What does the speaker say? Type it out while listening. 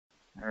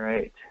All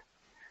right.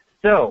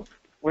 So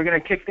we're going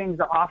to kick things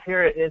off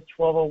here. It is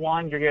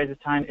 12:01. Your guys'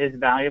 time is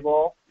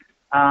valuable.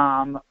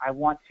 I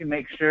want to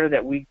make sure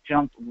that we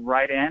jump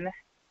right in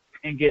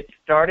and get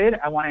started.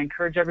 I want to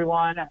encourage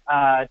everyone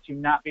to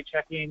not be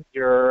checking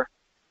your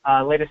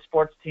latest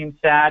sports team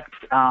stats,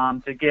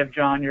 to give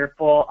John your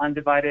full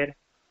undivided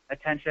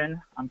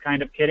attention. I'm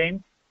kind of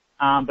kidding,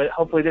 but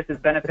hopefully this is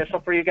beneficial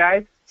for you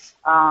guys.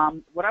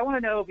 What I want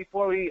to know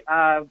before we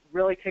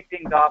really kick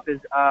things off is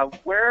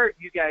where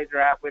you guys are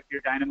at with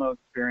your Dynamo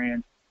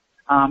experience.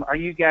 Are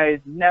you guys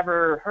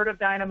never heard of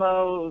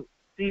Dynamo,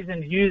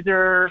 seasoned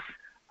user?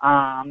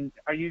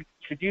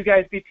 Should you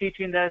guys be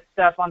teaching this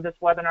stuff on this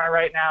webinar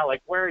right now?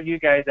 Like, where are you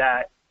guys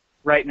at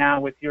right now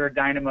with your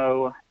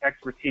Dynamo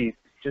expertise?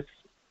 Just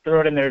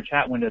throw it in their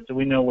chat window so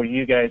we know where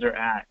you guys are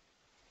at.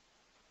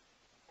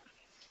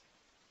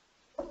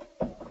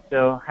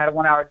 So, had a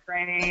 1-hour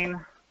training,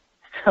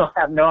 still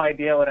have no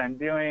idea what I'm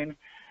doing.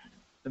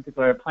 Some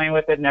people are playing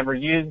with it, never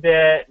used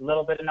it, a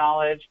little bit of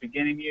knowledge,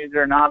 beginning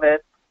user,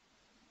 novice.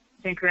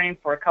 Tinkering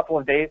for a couple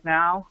of days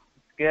now.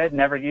 It's good,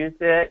 never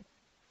used it.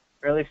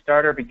 Early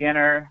starter,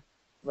 beginner,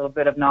 a little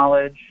bit of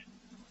knowledge.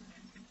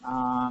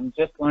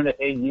 Just learned at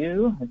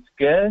AU, it's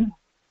good.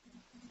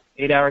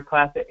 8-hour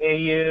class at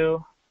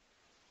AU.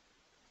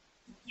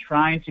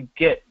 Trying to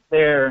get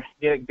there,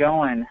 get it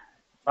going.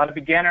 A lot of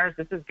beginners,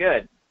 this is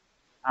good.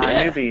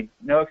 Newbie,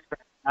 no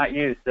experience, not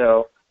you.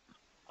 So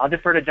I'll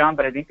defer to John,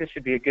 but I think this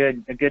should be a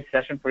good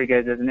session for you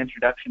guys as an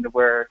introduction to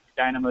where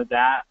Dynamo's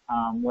at,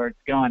 where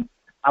it's going.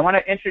 I want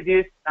to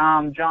introduce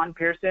John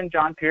Pearson.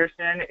 John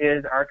Pearson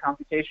is our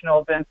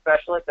computational event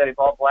specialist at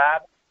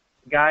EvolveLAB.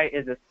 The guy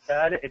is a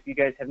stud. If you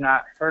guys have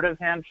not heard of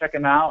him, check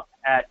him out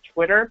at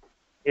Twitter.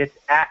 It's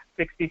at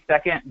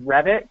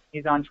 60secondrevit.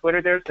 He's on Twitter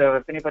there, so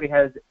if anybody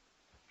has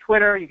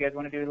Twitter, you guys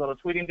want to do a little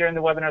tweeting during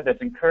the webinar,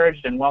 that's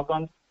encouraged and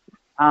welcomed.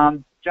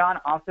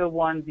 John also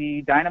won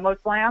the Dynamo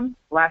Slam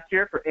last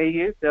year for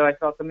AU, so I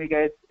saw some of you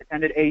guys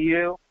attended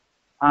AU.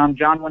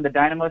 John won the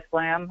Dynamo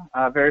Slam,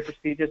 a very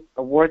prestigious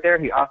award there.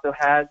 He also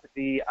has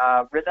the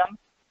Rhythm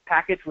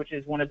package, which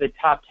is one of the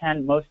top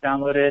 10 most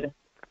downloaded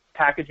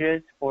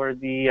packages for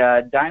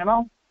the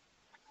Dynamo.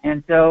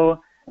 And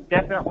so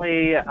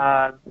definitely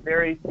a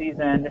very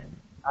seasoned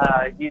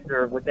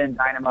user within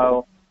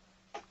Dynamo,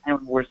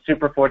 and we're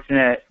super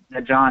fortunate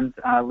that John's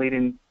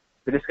leading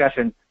the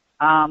discussion.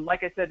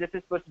 Like I said, this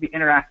is supposed to be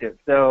interactive.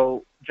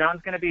 So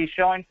John's going to be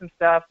showing some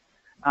stuff.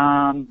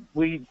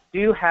 We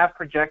do have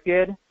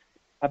projected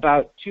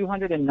about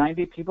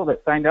 290 people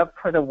that signed up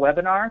for the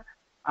webinar.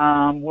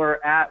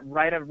 We're at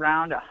right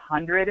around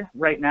 100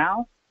 right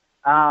now.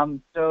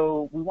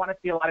 So we want to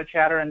see a lot of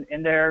chatter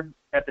in there.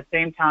 At the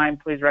same time,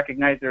 please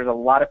recognize there's a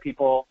lot of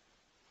people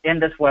in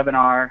this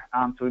webinar,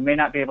 so we may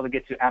not be able to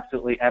get to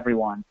absolutely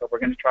everyone, but we're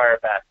going to try our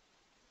best.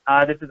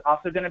 This is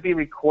also going to be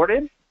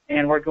recorded,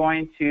 and we're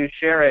going to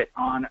share it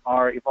on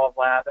our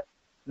EvolveLAB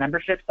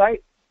membership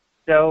site.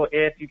 So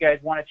if you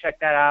guys want to check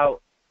that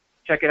out,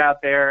 check it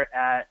out there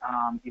at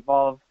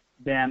evolvebim.com.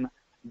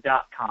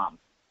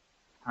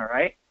 All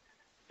right.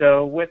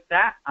 So with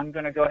that, I'm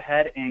going to go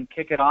ahead and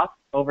kick it off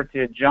over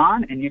to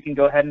John, and you can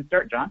go ahead and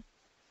start, John.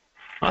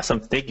 Awesome.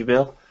 Thank you,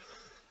 Bill.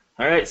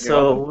 All right.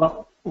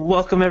 So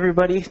welcome,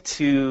 everybody,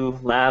 to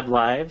Lab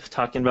Live,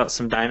 talking about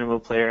some Dynamo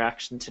Player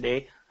action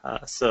today.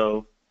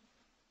 So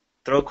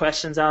throw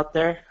questions out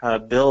there.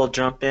 Bill will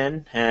jump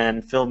in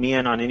and fill me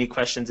in on any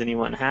questions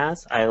anyone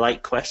has. I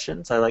like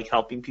questions. I like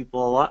helping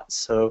people a lot.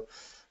 So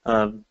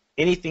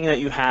anything that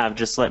you have,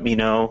 just let me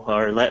know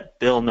or let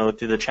Bill know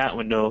through the chat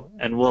window,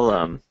 and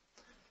we'll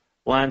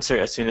answer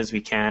it as soon as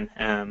we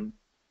can.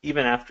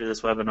 Even after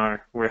this webinar,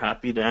 we're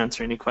happy to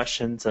answer any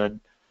questions.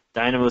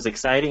 Dynamo is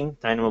exciting.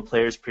 Dynamo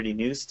Player is pretty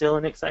new still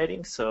and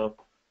exciting, so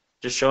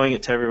just showing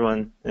it to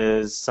everyone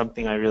is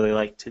something I really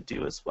like to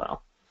do as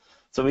well.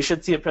 So we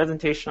should see a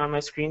presentation on my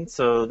screen.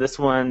 So this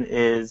one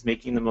is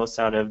making the most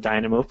out of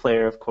Dynamo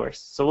Player, of course.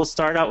 So we'll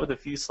start out with a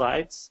few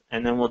slides,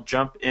 and then we'll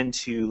jump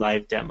into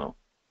live demo.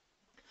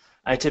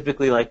 I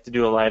typically like to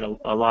do a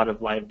lot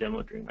of live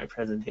demo during my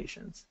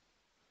presentations.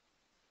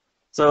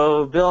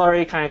 So Bill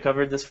already kind of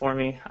covered this for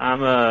me.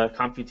 I'm a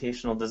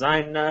computational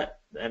design nut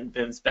and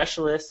BIM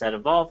specialist at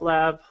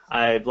EvolveLAB.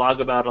 I blog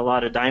about a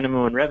lot of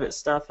Dynamo and Revit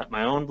stuff at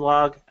my own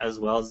blog, as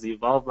well as the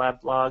EvolveLAB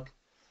blog.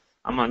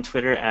 I'm on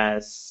Twitter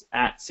as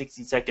at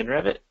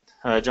 60secondrevit.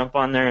 Jump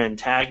on there and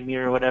tag me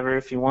or whatever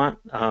if you want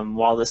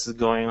while this is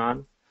going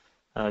on.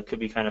 It could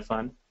be kind of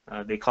fun.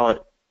 They call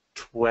it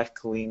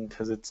tweckling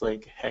because it's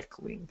like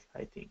heckling,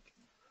 I think.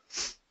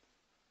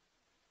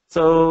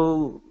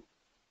 So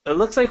it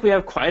looks like we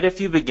have quite a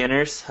few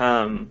beginners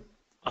in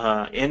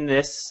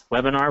this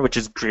webinar, which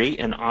is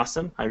great and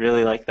awesome. I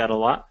really like that a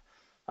lot.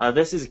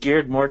 This is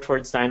geared more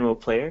towards Dynamo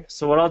Player.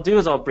 So what I'll do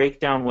is I'll break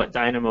down what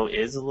Dynamo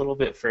is a little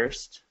bit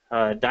first.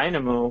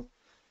 Dynamo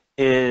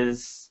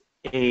is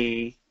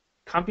it's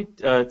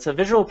a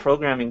visual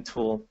programming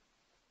tool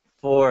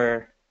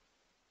for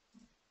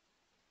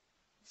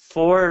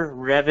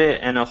Revit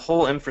and a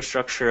whole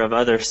infrastructure of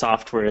other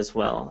software as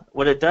well.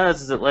 What it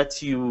does is it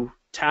lets you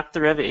tap the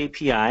Revit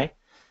API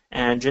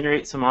and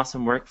generate some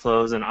awesome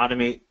workflows and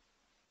automate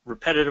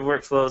repetitive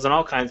workflows and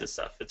all kinds of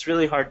stuff. It's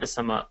really hard to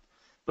sum up.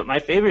 But my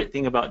favorite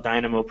thing about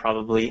Dynamo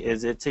probably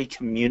is it's a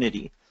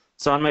community.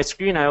 So on my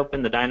screen I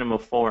opened the Dynamo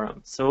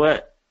forum. So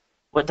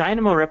what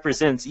Dynamo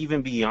represents,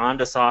 even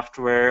beyond a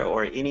software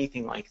or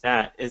anything like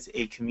that, is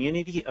a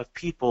community of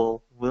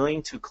people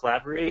willing to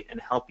collaborate and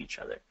help each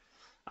other.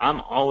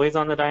 I'm always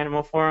on the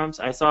Dynamo forums.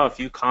 I saw a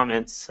few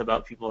comments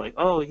about people like,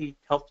 oh, he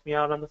helped me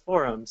out on the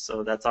forums,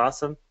 so that's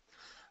awesome.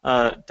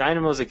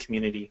 Dynamo is a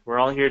community. We're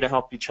all here to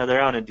help each other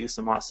out and do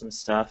some awesome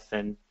stuff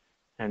and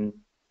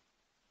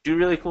do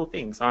really cool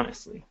things,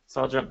 honestly.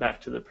 So I'll jump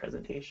back to the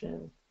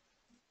presentation.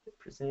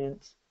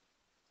 Present.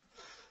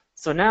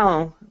 So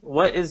now,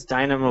 what is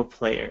Dynamo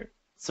Player?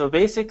 So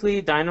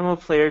basically, Dynamo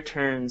Player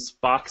turns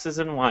boxes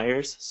and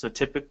wires, so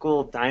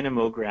typical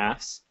Dynamo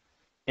graphs,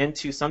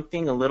 into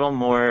something a little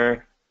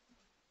more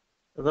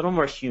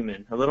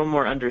human, a little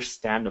more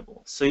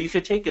understandable. So you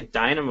could take a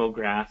Dynamo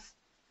graph,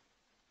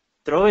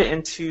 throw it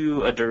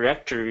into a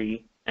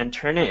directory, and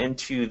turn it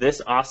into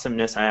this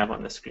awesomeness I have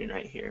on the screen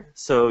right here.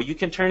 So you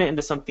can turn it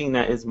into something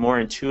that is more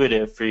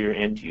intuitive for your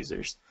end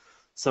users.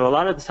 So a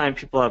lot of the time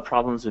people have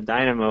problems with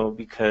Dynamo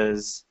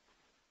because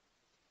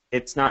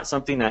it's not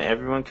something that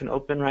everyone can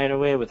open right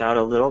away without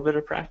a little bit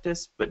of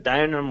practice, but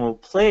Dynamo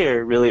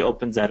Player really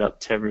opens that up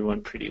to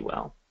everyone pretty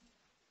well.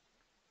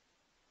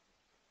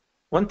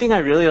 One thing I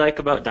really like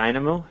about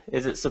Dynamo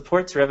is it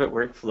supports Revit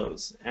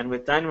workflows, and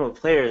with Dynamo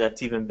Player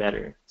that's even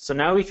better. So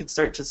now we can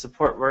start to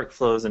support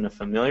workflows in a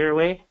familiar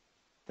way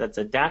that's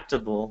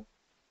adaptable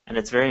and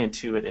it's very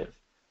intuitive.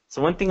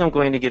 So one thing I'm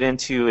going to get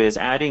into is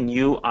adding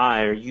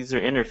UI or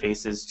user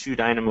interfaces to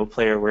Dynamo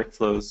Player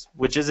workflows,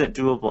 which isn't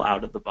doable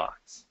out of the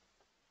box.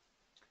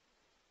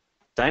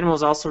 Dynamo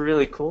is also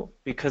really cool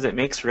because it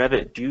makes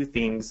Revit do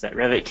things that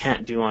Revit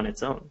can't do on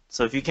its own.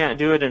 So if you can't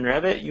do it in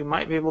Revit, you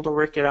might be able to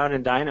work it out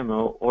in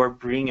Dynamo or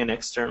bring an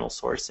external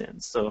source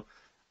in. So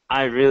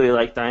I really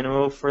like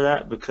Dynamo for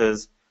that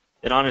because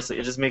it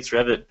just makes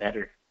Revit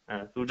better.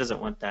 Who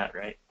doesn't want that,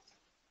 right?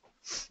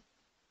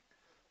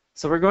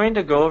 So we're going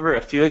to go over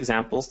a few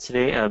examples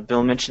today.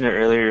 Bill mentioned it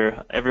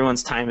earlier,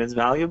 everyone's time is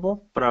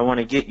valuable, but I want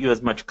to get you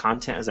as much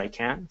content as I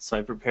can. So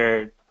I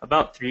prepared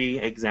about 3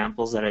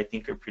 examples that I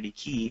think are pretty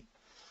key.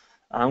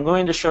 I'm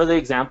going to show the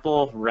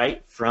example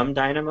right from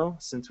Dynamo.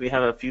 Since we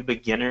have a few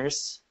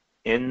beginners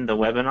in the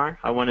webinar,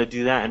 I want to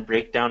do that and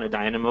break down a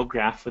Dynamo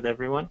graph with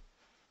everyone.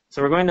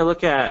 So we're going to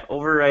look at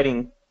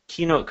overriding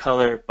keynote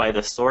color by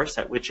the source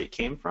at which it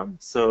came from.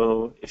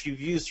 So if you've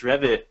used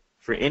Revit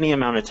for any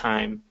amount of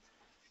time,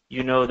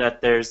 you know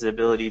that there's the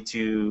ability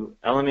to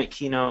element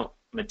keynote,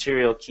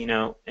 material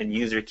keynote, and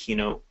user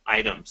keynote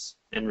items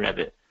in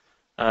Revit.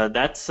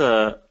 That's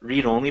a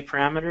read-only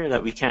parameter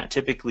that we can't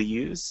typically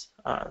use,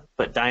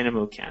 but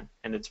Dynamo can,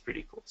 and it's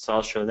pretty cool. So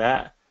I'll show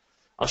that.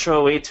 I'll show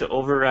a way to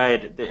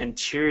override the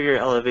interior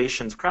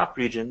elevations crop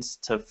regions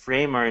to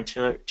frame our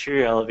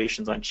interior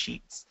elevations on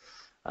sheets.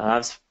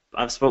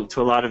 I've spoke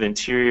to a lot of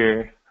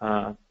interior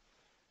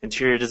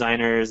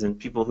designers and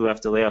people who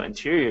have to lay out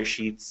interior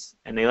sheets,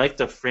 and they like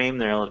to frame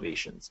their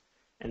elevations.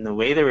 And the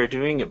way they were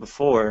doing it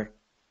before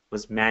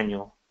was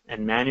manual,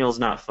 and manual is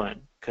not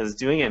fun because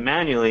doing it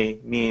manually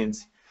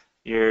means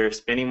you're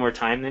spending more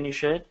time than you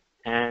should,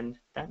 and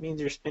that means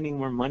you're spending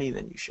more money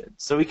than you should.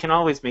 So we can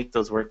always make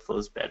those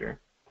workflows better.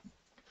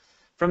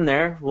 From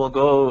there, we'll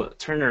go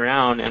turn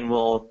around and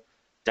we'll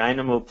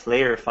Dynamo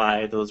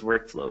Playerify those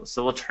workflows.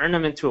 So we'll turn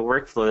them into a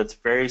workflow that's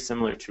very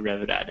similar to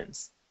Revit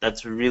add-ins.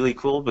 That's really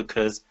cool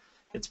because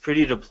it's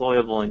pretty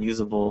deployable and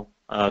usable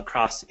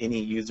across any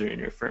user in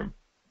your firm.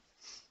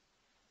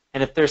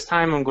 And if there's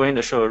time, I'm going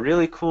to show a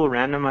really cool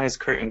randomized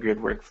curtain grid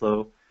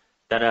workflow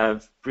that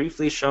I've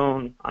briefly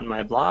shown on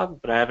my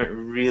blog, but I haven't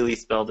really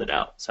spelled it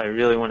out. So I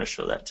really want to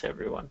show that to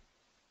everyone.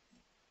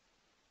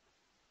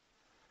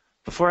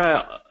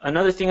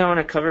 Another thing I want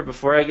to cover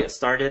before I get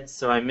started,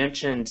 so I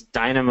mentioned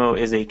Dynamo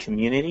is a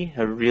community,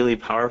 a really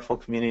powerful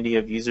community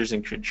of users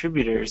and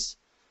contributors.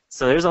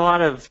 So there's a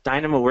lot of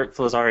Dynamo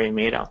workflows already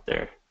made out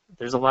there.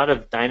 There's a lot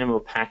of Dynamo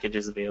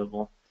packages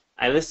available.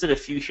 I listed a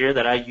few here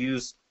that I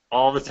use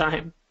all the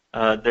time.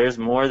 There's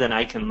more than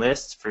I can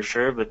list for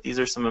sure, but these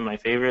are some of my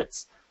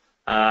favorites.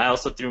 I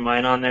also threw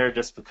mine on there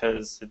just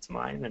because it's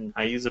mine and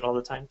I use it all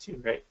the time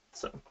too, right?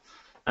 So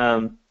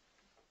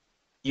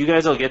you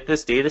guys will get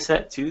this data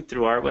set too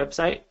through our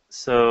website,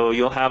 so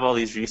you'll have all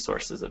these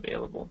resources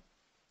available.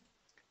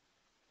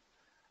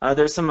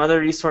 There's some other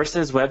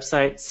resources,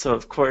 websites. So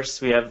of course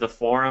we have the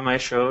forum I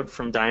showed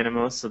from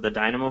Dynamo. So the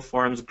Dynamo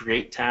forum's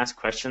great to ask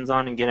questions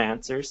on and get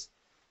answers.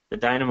 The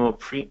Dynamo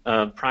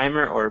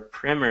primer or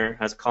primer,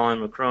 as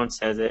Colin McCrone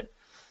says it,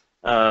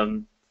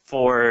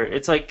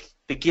 it's like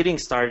the getting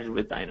started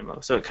with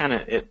Dynamo. So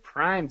it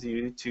primes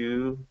you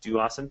to do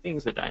awesome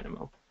things with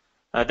Dynamo.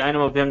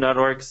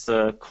 DynamoBIM.org is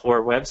the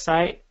core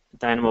website.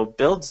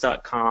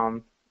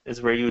 DynamoBuilds.com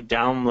is where you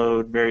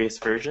download various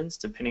versions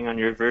depending on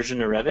your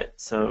version of Revit.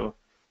 So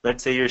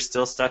let's say you're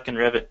still stuck in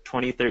Revit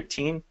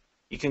 2013,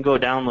 you can go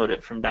download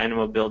it from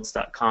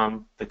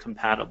DynamoBuilds.com, the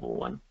compatible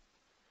one.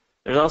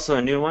 There's also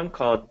a new one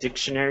called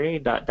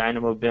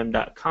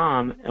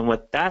dictionary.dynamobim.com, and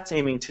what that's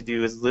aiming to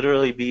do is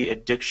literally be a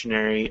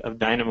dictionary of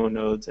Dynamo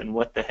nodes and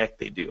what the heck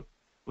they do,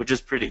 which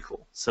is pretty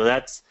cool. So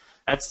that's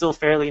still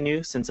fairly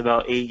new since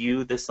about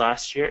AU this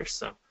last year,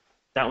 so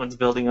that one's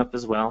building up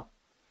as well.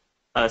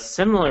 A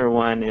similar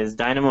one is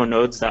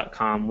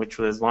dynamonodes.com, which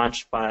was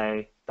launched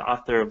by the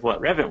author of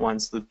What Revit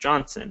Wants, Luke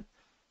Johnson.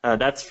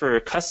 That's for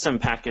custom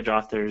package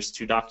authors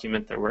to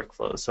document their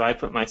workflows, so I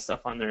put my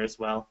stuff on there as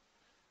well.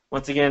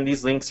 Once again,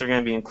 these links are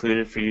going to be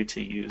included for you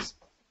to use.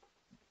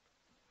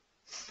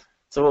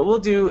 So what we'll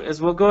do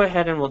is we'll go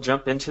ahead and we'll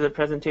jump into the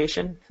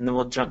presentation, and then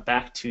we'll jump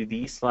back to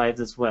these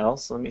slides as well.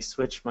 So let me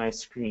switch my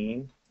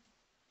screen.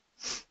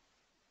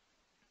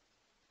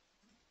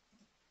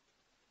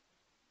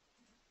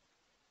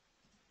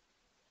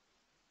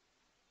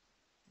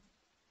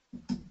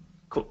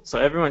 Cool. So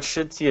everyone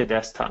should see a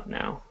desktop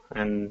now,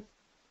 and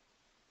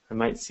I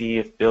might see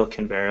if Bill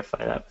can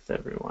verify that with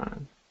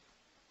everyone.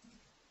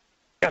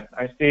 Yep,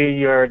 I see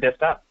your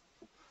desktop.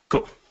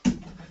 Cool.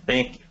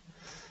 Thank you.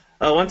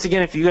 Once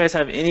again, if you guys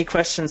have any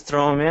questions,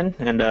 throw them in,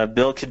 and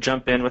Bill could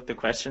jump in with the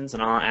questions,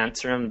 and I'll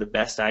answer them the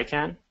best I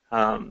can.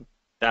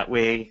 That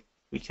way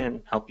we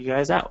can help you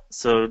guys out.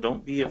 So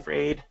don't be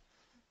afraid.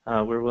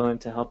 We're willing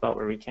to help out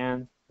where we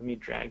can. Let me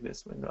drag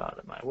this window out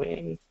of my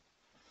way.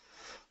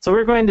 So what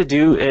we're going to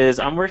do is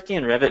I'm working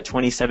in Revit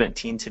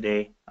 2017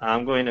 today.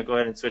 I'm going to go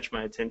ahead and switch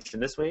my attention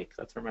this way because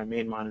that's where my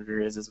main monitor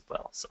is as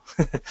well. So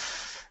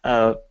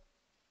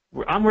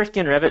I'm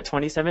working in Revit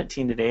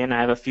 2017 today, and I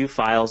have a few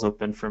files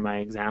open for my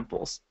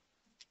examples.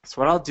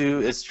 So what I'll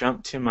do is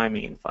jump to my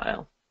main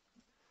file.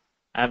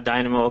 I have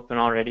Dynamo open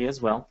already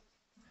as well.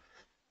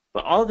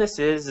 But all this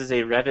is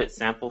a Revit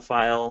sample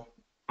file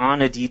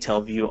on a detail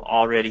view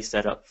already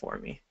set up for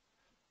me.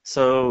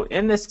 So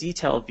in this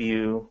detail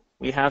view,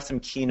 we have some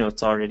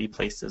keynotes already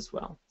placed as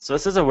well. So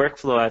this is a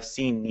workflow I've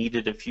seen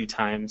needed a few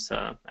times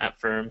at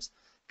firms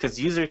because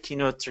user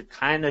keynotes are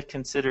kind of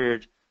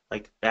considered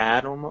like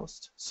bad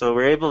almost. So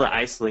we're able to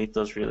isolate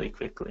those really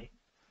quickly.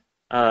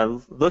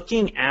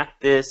 Looking at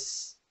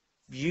this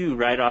view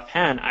right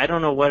offhand, I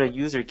don't know what a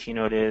user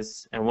keynote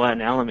is and what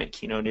an element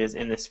keynote is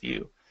in this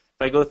view.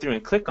 If I go through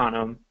and click on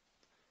them,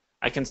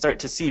 I can start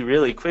to see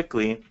really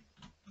quickly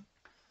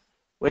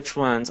which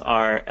ones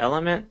are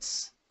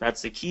elements,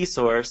 that's the key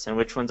source, and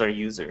which ones are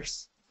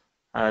users.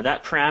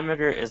 That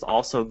parameter is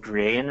also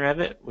gray in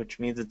Revit, which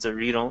means it's a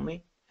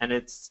read-only, and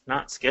it's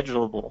not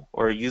schedulable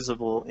or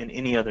usable in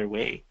any other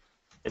way.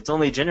 It's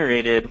only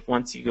generated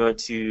once you go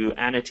to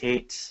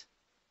annotate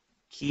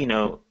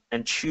keynote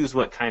and choose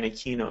what kind of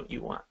keynote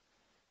you want.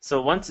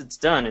 So once it's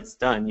done, it's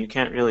done. You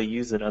can't really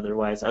use it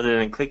otherwise, other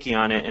than clicking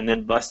on it and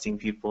then busting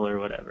people or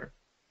whatever.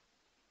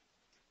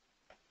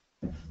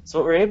 So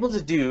what we're able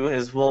to do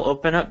is we'll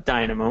open up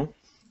Dynamo.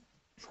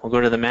 We'll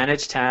go to the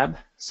Manage tab.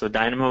 So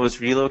Dynamo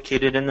is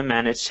relocated in the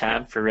Manage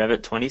tab for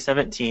Revit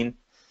 2017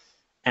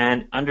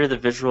 and under the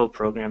Visual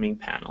Programming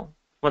panel.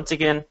 Once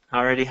again, I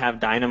already have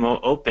Dynamo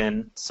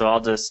open, so I'll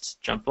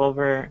just jump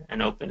over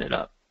and open it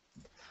up.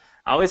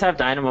 I always have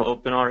Dynamo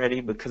open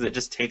already because it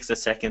just takes a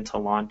second to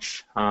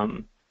launch.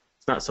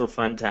 It's not so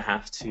fun to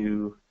have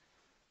to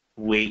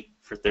wait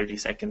for 30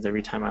 seconds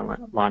every time I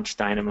launch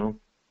Dynamo.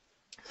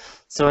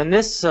 So in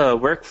this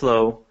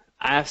workflow,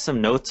 I have some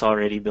notes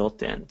already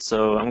built in.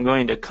 So I'm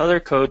going to color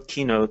code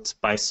keynotes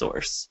by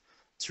source.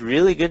 It's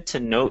really good to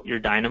note your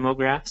Dynamo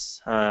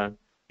graphs.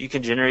 You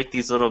can generate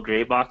these little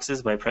gray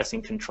boxes by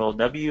pressing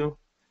Control-W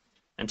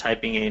and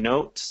typing a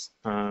note,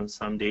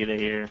 some data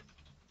here.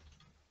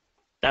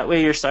 That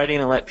way you're starting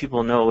to let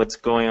people know what's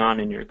going on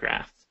in your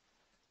graph.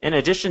 In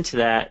addition to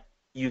that,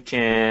 you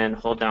can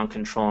hold down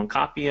Control and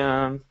copy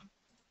them,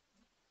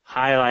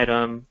 highlight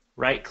them,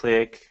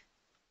 right-click,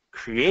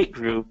 create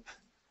group,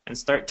 and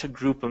start to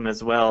group them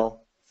as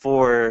well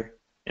for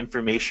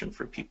information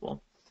for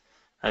people.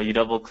 You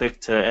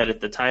double-click to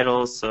edit the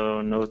titles,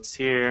 so notes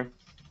here.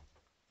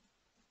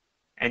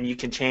 And you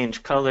can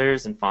change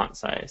colors and font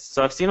size.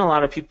 So I've seen a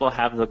lot of people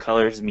have the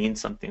colors mean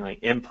something like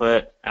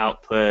input,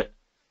 output,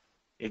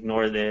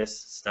 ignore this,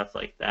 stuff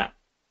like that.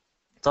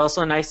 It's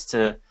also nice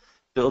to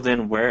build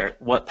in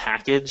what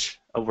package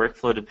a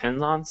workflow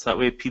depends on, so that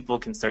way people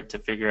can start to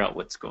figure out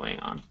what's going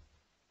on.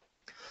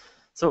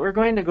 So what we're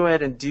going to go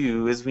ahead and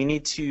do is we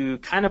need to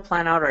kind of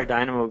plan out our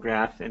Dynamo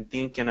graph and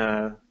think in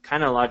a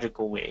kind of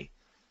logical way.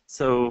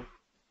 So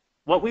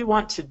what we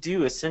want to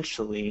do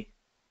essentially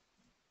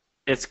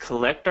is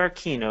collect our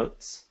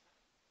keynotes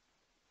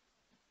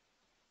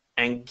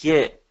and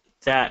get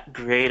that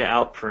grayed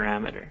out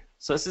parameter.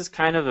 So this is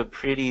kind of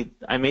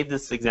I made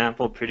this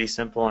example pretty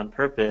simple on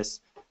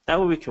purpose. That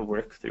way we can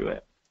work through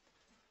it.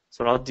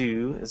 So what I'll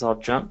do is I'll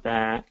jump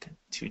back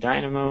to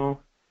Dynamo,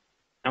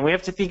 and we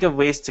have to think of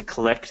ways to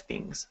collect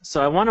things.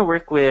 So I want to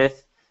work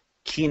with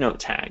keynote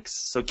tags.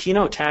 So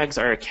keynote tags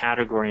are a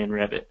category in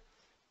Revit.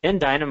 In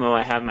Dynamo,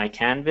 I have my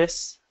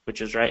canvas,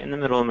 which is right in the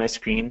middle of my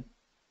screen,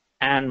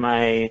 and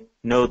my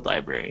node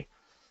library.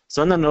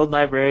 So in the node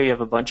library, you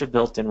have a bunch of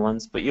built-in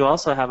ones, but you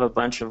also have a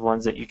bunch of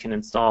ones that you can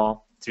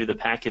install through the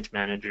package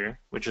manager,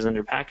 which is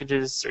under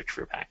Packages, search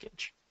for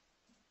package.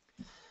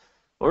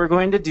 What we're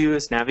going to do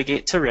is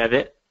navigate to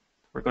Revit.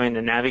 We're going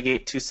to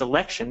navigate to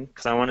selection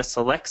because I want to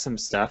select some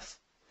stuff.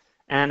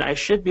 And I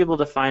should be able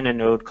to find a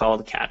node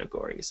called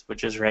categories,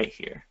 which is right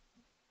here.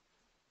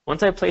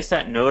 Once I place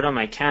that node on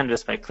my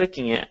canvas by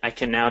clicking it, I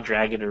can now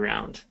drag it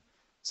around.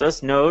 So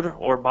this node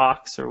or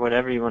box or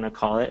whatever you want to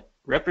call it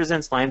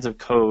represents lines of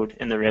code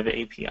in the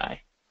Revit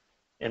API.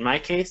 In my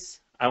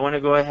case, I want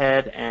to go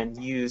ahead and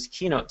use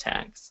keynote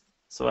tags.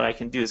 So what I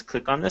can do is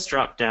click on this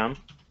drop down,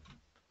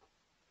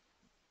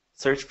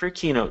 search for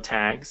keynote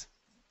tags,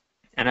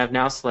 and I've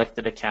now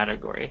selected a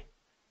category.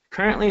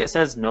 Currently it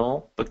says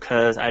null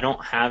because I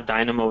don't have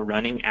Dynamo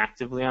running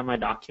actively on my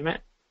document,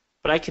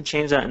 but I can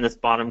change that in this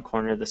bottom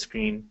corner of the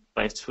screen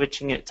by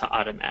switching it to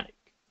automatic.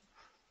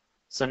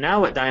 So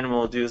now what Dynamo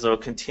will do is it will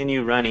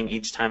continue running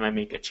each time I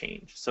make a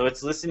change. So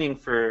it's listening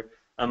for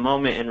a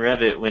moment in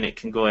Revit when it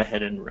can go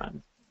ahead and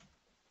run.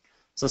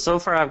 So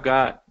far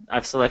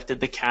I've selected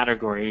the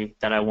category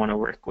that I want to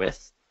work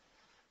with.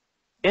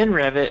 In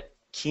Revit,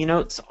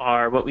 keynotes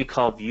are what we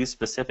call view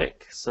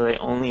specific, so they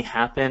only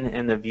happen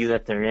in the view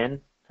that they're in,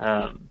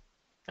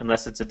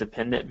 unless it's a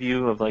dependent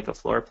view of like a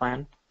floor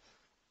plan.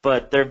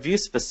 But they're view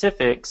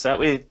specific, so that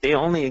way they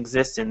only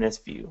exist in this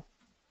view.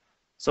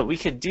 So what we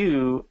could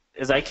do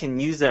is I can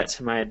use that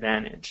to my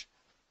advantage.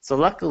 So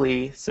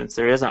luckily, since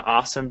there is an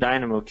awesome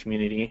Dynamo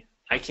community,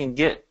 I can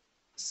get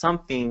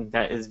something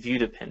that is view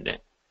dependent.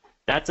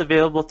 That's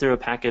available through a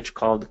package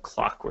called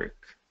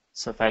Clockwork.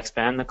 So if I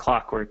expand the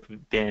Clockwork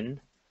bin,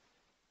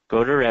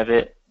 go to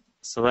Revit,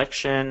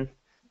 selection,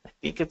 I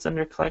think it's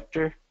under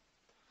collector,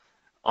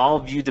 all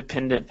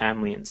view-dependent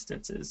family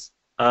instances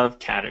of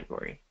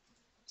category.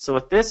 So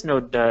what this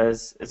node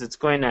does is it's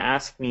going to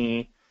ask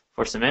me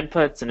for some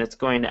inputs and it's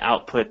going to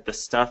output the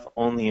stuff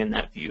only in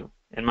that view.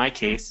 In my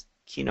case,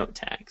 keynote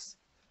tags.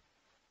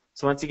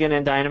 So once again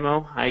in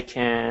Dynamo, I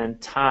can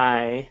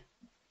tie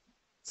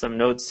some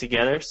nodes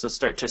together, so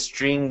start to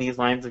string these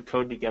lines of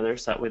code together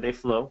so that way they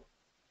flow.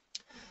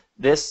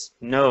 This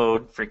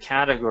node for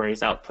categories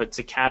outputs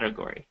a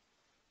category.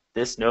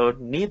 This node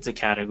needs a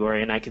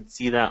category, and I can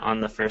see that on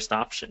the first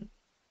option.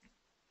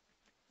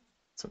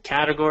 So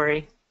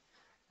category,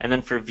 and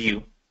then for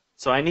view.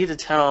 So I need to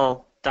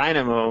tell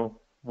Dynamo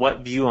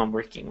what view I'm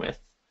working with.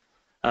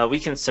 We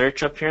can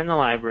search up here in the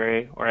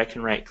library, or I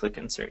can right-click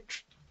and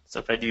search. So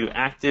if I do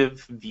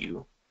active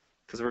view,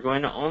 because we're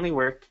going to only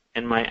work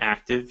in my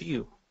active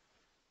view.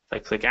 If I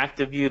click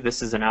active view,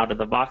 this is an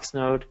out-of-the-box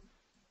node.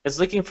 It's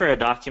looking for a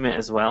document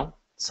as well.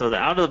 So the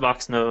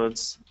out-of-the-box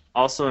nodes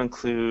also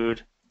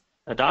include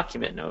a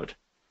document node.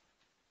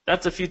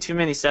 That's a few too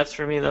many steps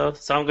for me though,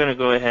 so I'm going to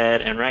go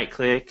ahead and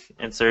right-click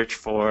and search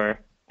for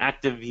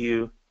active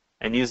view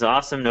and use the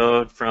awesome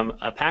node from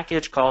a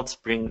package called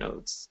Spring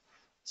Nodes.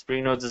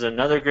 Spring Nodes is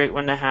another great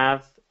one to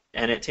have,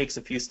 and it takes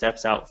a few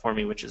steps out for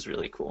me, which is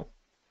really cool.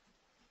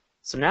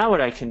 So now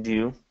what I can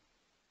do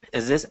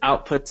is this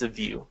outputs a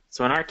view.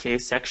 So in our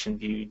case, section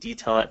view,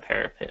 detail at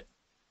parapet.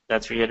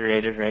 That's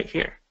reiterated right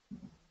here.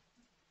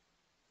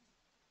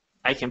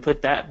 I can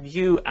put that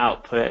view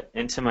output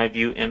into my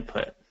view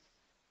input.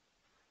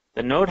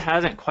 The node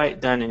hasn't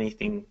quite done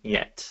anything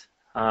yet.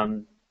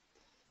 Well,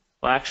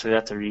 actually,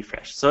 that's a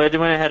refresh. So it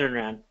went ahead and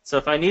ran. So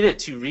if I need it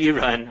to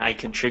rerun, I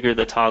can trigger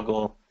the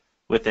toggle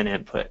with an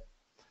input.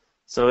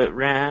 So it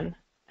ran,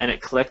 and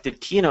it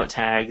collected keynote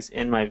tags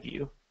in my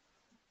view.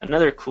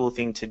 Another cool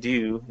thing to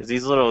do is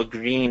these little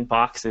green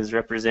boxes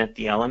represent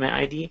the element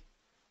ID.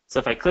 So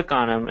if I click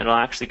on them, it'll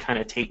actually kind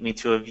of take me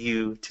to a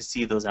view to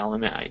see those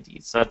element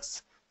IDs. So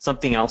that's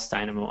something else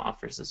Dynamo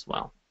offers as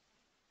well.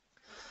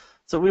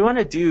 So what we want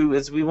to do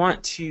is we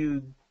want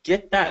to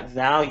get that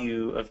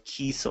value of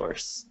key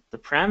source. The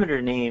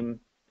parameter name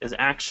is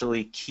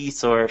actually key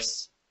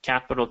source,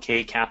 capital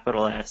K,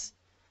 capital S,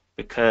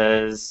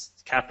 because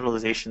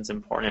capitalization is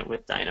important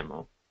with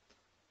Dynamo.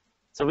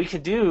 So what we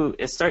could do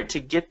is start to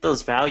get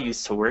those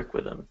values to work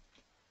with them.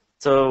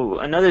 So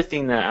another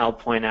thing that I'll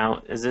point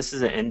out is this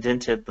is an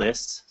indented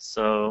list.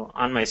 So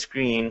on my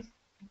screen,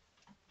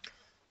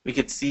 we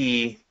could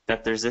see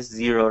that there's this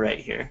 0 right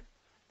here.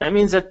 That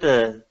means that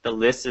the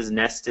list is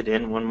nested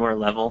in one more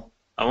level.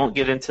 I won't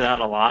get into that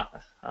a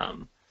lot,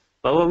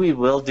 but what we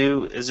will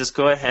do is just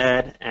go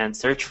ahead and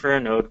search for a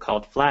node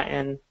called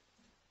flatten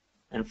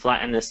and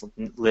flatten this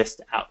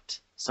list out.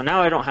 So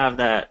now I don't have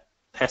that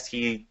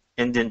pesky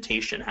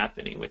indentation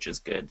happening, which is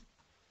good.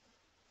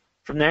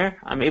 From there,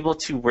 I'm able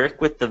to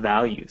work with the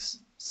values.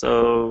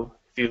 So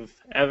if you've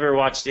ever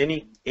watched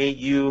any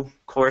AU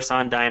course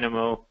on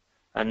Dynamo,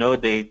 a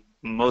node they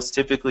most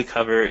typically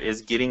cover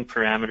is getting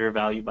parameter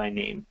value by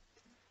name.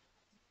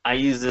 I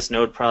use this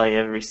node probably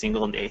every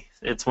single day.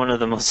 It's one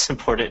of the most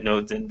important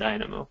nodes in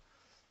Dynamo.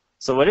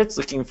 So what it's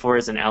looking for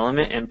is an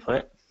element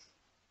input.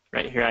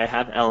 Right here I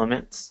have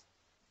elements.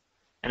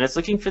 And it's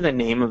looking for the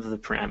name of the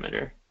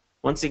parameter.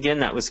 Once again,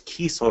 that was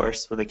key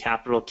source with a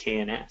capital K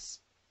and S.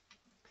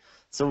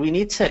 So we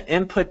need to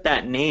input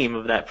that name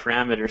of that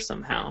parameter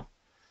somehow.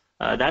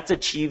 That's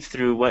achieved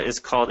through what is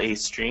called a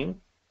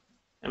string.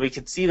 And we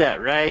can see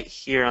that right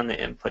here on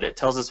the input. It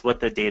tells us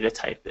what the data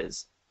type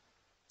is.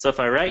 So if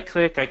I right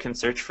click, I can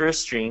search for a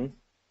string.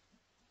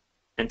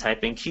 and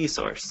type in key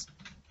source.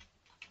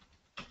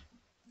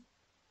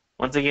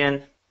 Once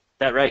again,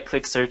 that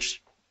right-click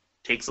search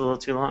takes a little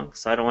too long,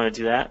 so I don't want to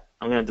do that.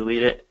 I'm going to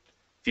delete it.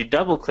 If you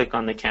double-click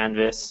on the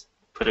canvas,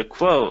 put a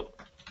quote,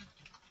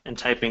 and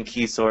type in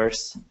key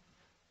source.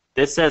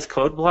 This says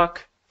code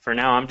block. For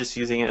now, I'm just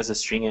using it as a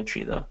string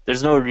entry, though.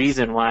 There's no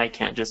reason why I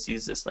can't just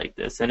use this like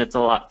this, and it's a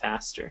lot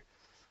faster.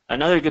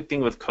 Another good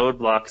thing with code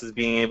blocks is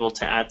being able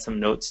to add some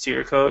notes to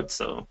your code.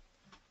 So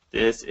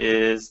this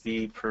is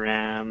the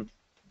param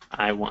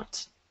I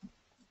want.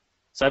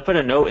 So I put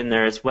a note in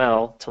there as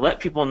well to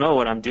let people know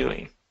what I'm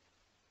doing.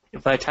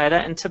 If I tie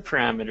that into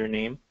parameter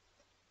name,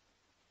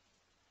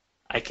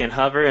 I can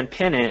hover and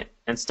pin it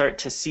and start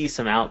to see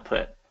some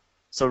output.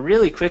 So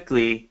really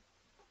quickly,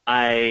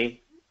 I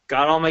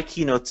got all my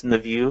keynotes in the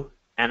view,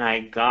 and I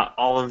got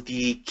all of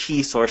the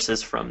key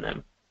sources from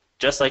them.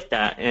 Just like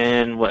that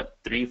in, what,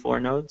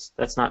 3-4 nodes?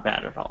 That's not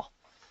bad at all.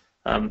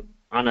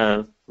 On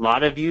a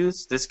lot of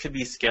views, this could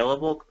be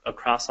scalable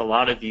across a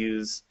lot of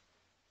views.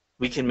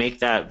 We can make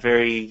that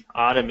very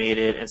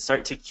automated and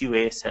start to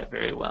QA set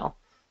very well.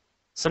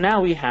 So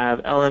now we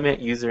have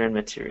element, user, and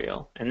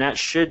material, and that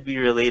should be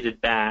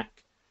related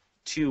back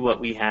to what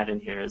we had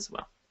in here as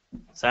well.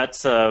 So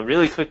that's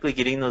really quickly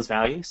getting those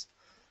values.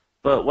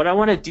 But what I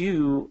want to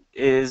do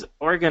is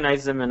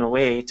organize them in a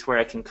way to where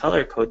I can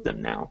color code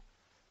them now.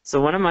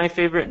 So one of my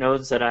favorite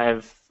nodes that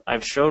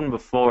I've shown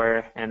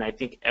before, and I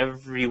think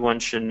everyone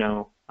should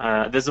know,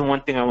 this is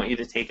one thing I want you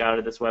to take out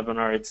of this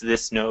webinar, it's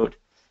this node,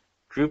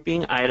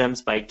 grouping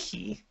items by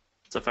key.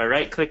 So if I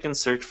right-click and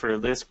search for a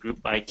list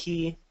group by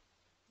key,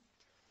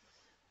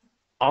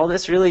 all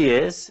this really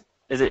is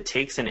it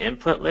takes an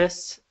input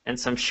list and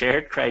some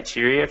shared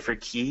criteria for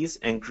keys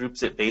and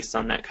groups it based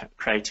on that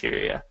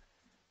criteria.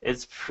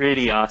 It's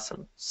pretty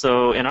awesome.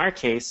 So in our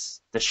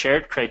case, the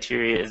shared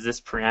criteria is this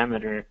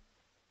parameter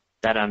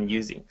that I'm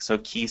using, so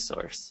key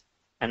source.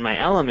 And my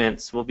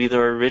elements will be the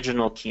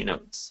original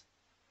keynotes.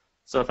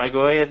 So if I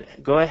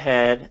go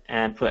ahead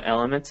and put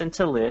elements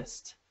into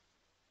list,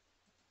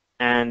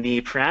 and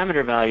the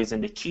parameter values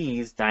into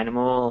keys,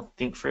 Dynamo will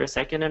think for a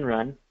second and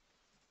run.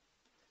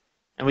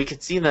 And we can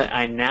see that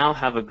I now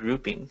have a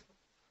grouping.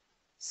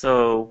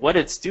 So what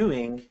it's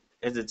doing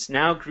is it's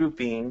now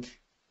grouping.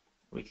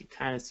 We can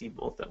kind of see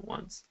both at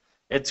once.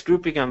 It's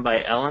grouping them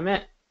by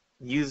element,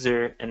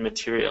 user, and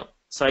material.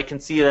 So I can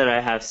see that I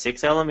have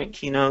 6 element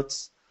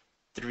keynotes,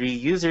 3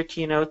 user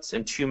keynotes,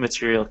 and 2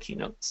 material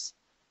keynotes.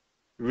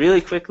 Really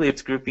quickly,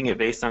 it's grouping it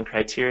based on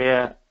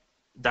criteria.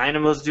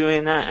 Dynamo's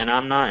doing that, and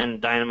I'm not, and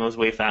Dynamo's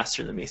way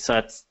faster than me. So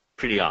that's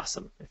pretty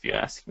awesome, if you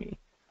ask me.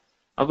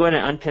 I'll go ahead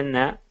and unpin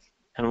that,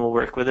 and we'll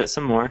work with it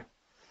some more.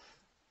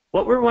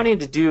 What we're wanting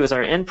to do is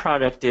our end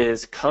product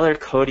is color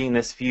coding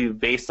this view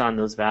based on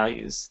those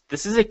values.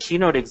 This is a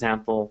keynote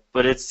example,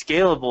 but it's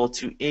scalable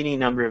to any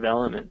number of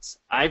elements.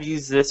 I've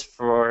used this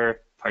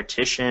for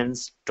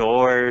partitions,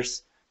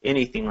 doors,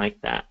 anything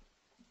like that.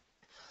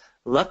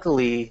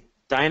 Luckily,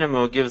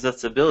 Dynamo gives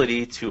us the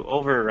ability to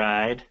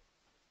override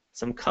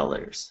some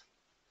colors.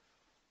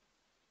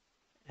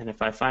 And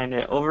if I find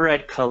it,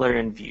 override color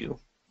in view.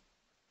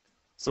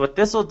 So what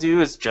this will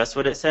do is just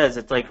what it says.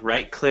 It's like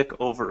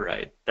right-click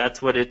override.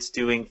 That's what it's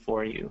doing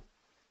for you.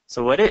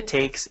 So what it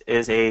takes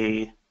is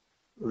a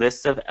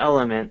list of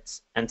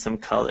elements and some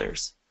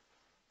colors.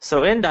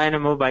 So in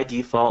Dynamo by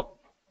default,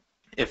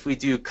 if we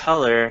do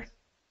color,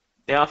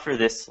 they offer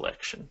this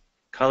selection,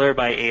 color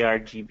by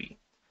ARGB.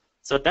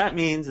 So what that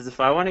means is if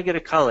I want to get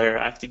a color,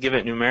 I have to give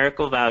it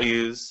numerical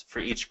values for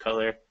each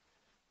color.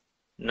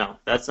 No,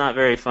 that's not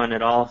very fun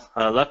at all.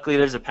 Luckily,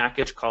 there's a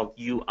package called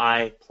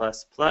UI++,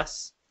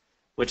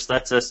 which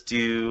lets us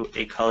do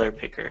a color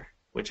picker,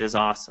 which is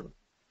awesome.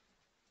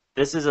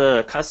 This is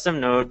a custom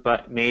node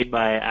made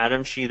by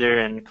Adam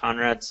Sheether and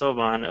Conrad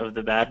Soban of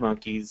the Bad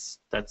Monkeys.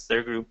 That's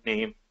their group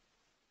name.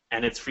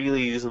 And it's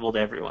freely usable to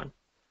everyone.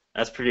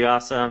 That's pretty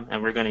awesome,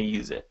 and we're going to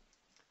use it.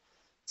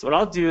 So what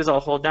I'll do is I'll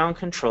hold down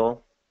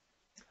Control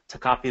to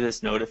copy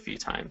this node a few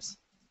times.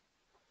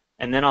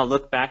 And then I'll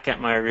look back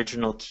at my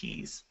original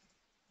keys.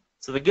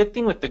 So the good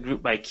thing with the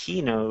group by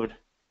key node,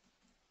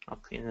 I'll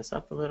clean this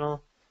up a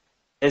little,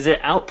 is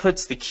it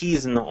outputs the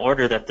keys in the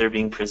order that they're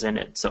being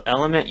presented. So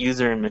element,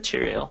 user, and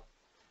material.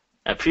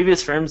 At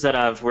previous firms that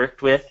I've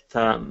worked with,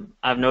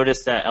 I've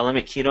noticed that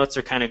element keynotes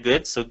are kind of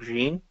good. So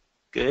green,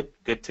 good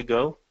to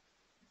go.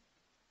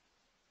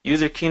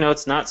 User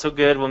keynotes, not so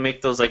good. We'll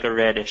make those like a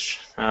reddish.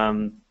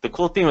 The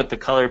cool thing with the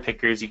color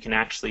pickers, you can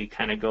actually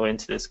kind of go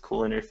into this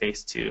cool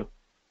interface too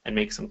and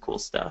make some cool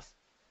stuff.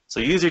 So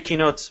user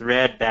keynotes,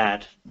 red,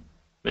 bad.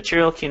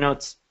 Material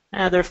keynotes,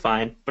 they're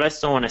fine, but I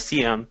still want to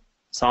see them.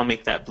 So I'll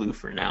make that blue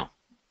for now.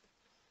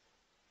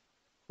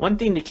 One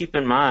thing to keep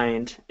in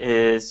mind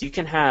is you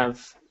can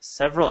have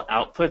several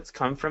outputs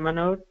come from a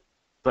node,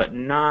 but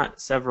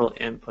not several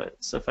inputs.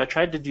 So if I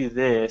tried to do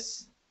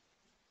this,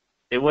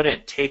 it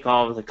wouldn't take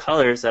all of the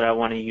colors that I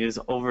want to use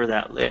over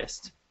that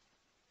list.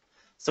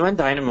 So in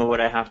Dynamo,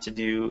 what I have to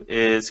do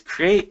is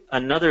create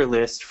another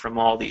list from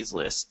all these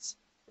lists.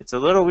 It's a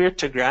little weird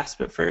to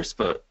grasp at first,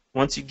 but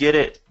once you get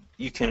it,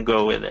 you can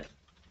go with it.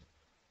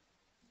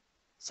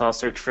 So I'll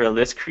search for a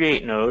list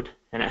create node,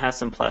 and it has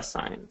some plus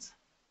signs.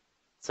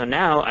 So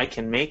now I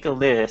can make a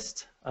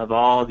list of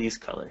all these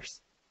colors.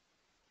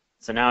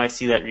 So now I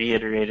see that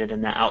reiterated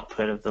in the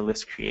output of the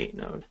list create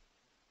node.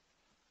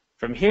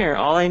 From here,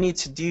 all I need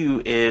to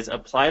do is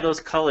apply those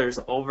colors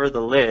over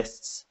the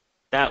lists.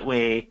 That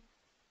way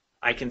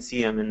I can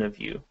see them in the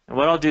view. And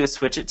what I'll do is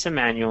switch it to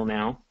manual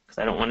now, because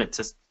I don't want it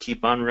to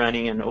keep on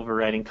running and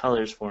overwriting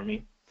colors for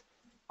me.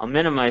 I'll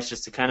minimize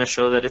just to kind of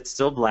show that it's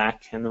still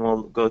black, and then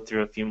we'll go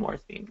through a few more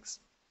things.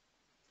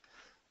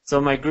 So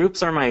my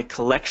groups are my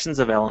collections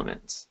of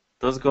elements.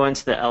 Those go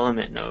into the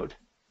element node.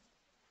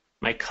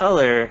 My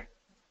color,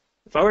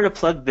 if I were to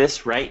plug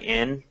this right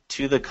in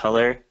to the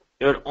color,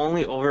 it would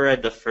only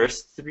override the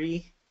first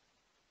 3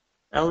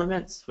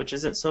 elements, which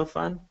isn't so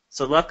fun.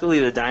 So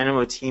luckily the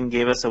Dynamo team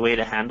gave us a way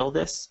to handle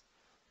this.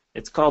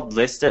 It's called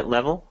list at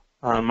level.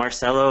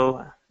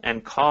 Marcelo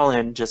and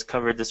Colin just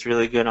covered this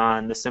really good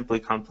on the Simply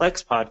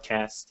Complex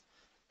podcast,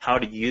 how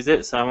to use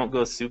it, so I won't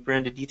go super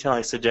into detail.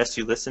 I suggest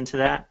you listen to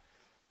that.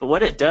 But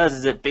what it does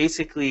is it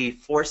basically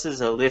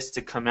forces a list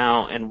to come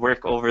out and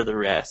work over the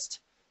rest.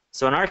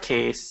 So in our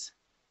case,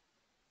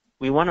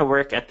 we want to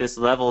work at this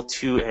level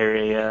 2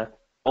 area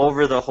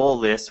over the whole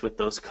list with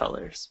those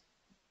colors.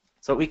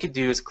 So what we could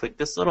do is click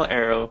this little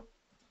arrow,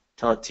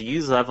 tell it to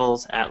use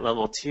levels at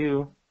level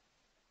 2,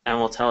 and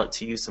we'll tell it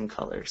to use some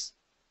colors.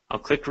 I'll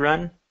click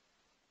run.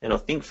 It'll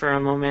think for a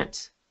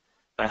moment.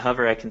 If I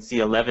hover, I can see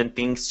 11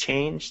 things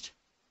changed.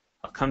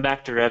 I'll come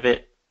back to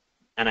Revit,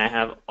 and I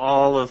have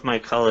all of my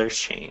colors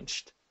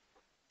changed.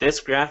 This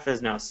graph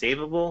is now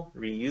savable,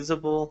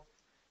 reusable,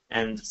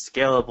 and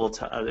scalable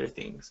to other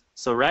things.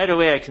 So right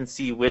away I can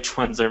see which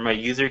ones are my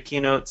user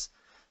keynotes,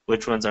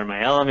 which ones are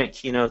my element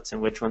keynotes,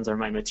 and which ones are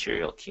my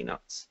material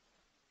keynotes.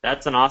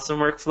 That's an awesome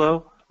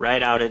workflow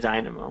right out of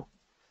Dynamo.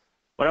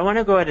 What I want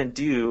to go ahead and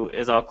do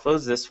is I'll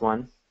close this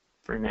one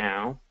for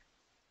now.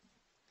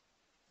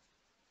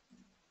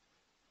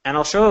 And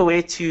I'll show a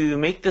way to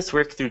make this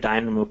work through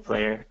Dynamo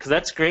Player, because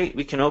that's great.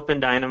 We can open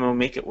Dynamo,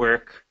 make it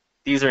work.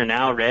 These are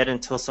now red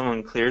until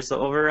someone clears the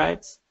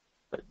overrides.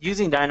 But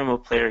using Dynamo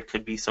Player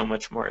could be so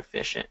much more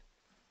efficient.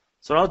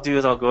 So what I'll do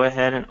is I'll go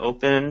ahead and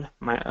open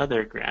my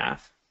other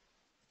graph.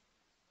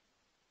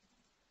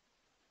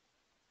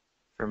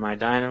 For my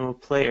Dynamo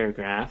Player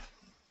graph.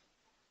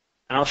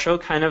 And I'll show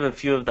kind of a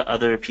few of the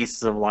other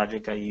pieces of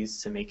logic I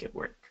use to make it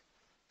work.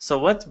 So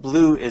what's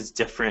blue is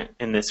different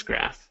in this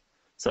graph.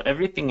 So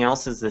everything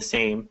else is the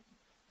same.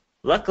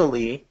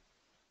 Luckily,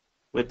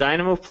 with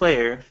Dynamo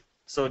Player,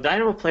 so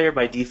Dynamo Player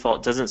by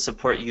default doesn't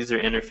support user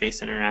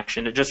interface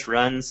interaction. It just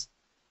runs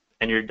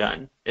and you're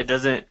done. It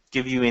doesn't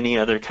give you any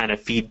other kind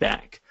of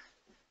feedback,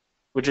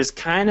 which is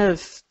kind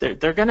of,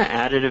 they're going to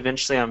add it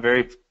eventually. I'm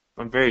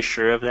very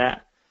sure of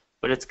that,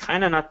 but it's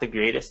kind of not the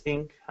greatest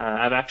thing.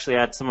 I've actually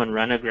had someone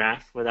run a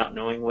graph without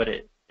knowing what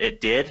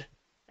it did,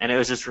 and it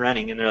was just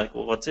running, and they're like,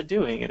 well, what's it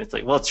doing? And it's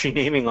like, well, it's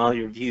renaming all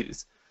your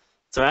views.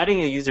 So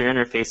adding a user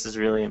interface is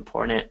really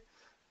important.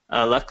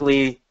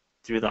 Luckily,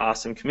 through the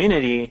awesome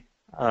community,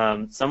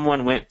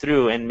 someone went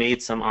through and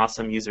made some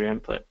awesome user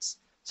inputs.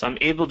 So I'm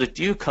able to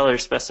do color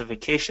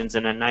specifications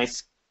in a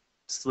nice,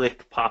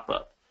 slick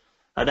pop-up.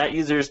 That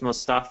user is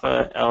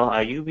Mustafa El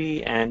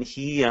Ayubi, and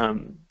he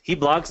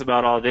blogs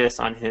about all this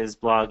on his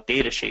blog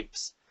Data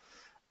Shapes.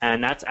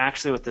 And that's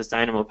actually what this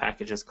Dynamo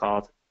package is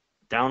called.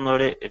 Download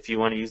it if you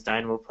want to use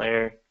Dynamo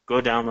Player.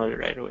 Go download it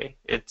right away.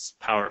 It's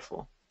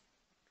powerful.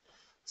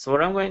 So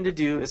what I'm going to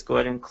do is go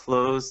ahead and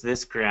close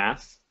this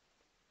graph.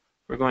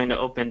 We're going to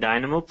open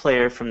Dynamo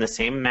Player from the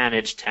same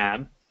Manage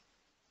tab.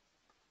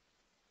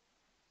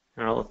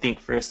 And I'll think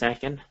for a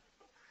second.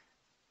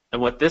 And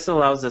what this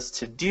allows us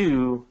to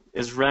do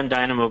is run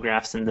Dynamo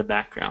graphs in the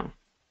background.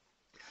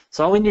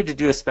 So all we need to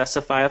do is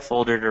specify a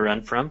folder to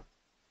run from.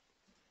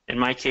 In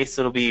my case,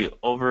 it'll be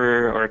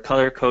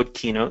color code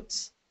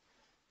keynotes.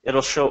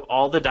 It'll show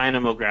all the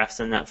Dynamo graphs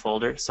in that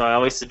folder. So I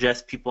always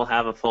suggest people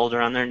have a folder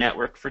on their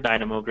network for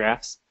Dynamo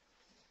graphs.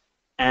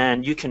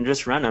 And you can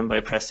just run them by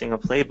pressing a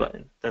play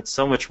button. That's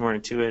so much more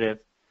intuitive.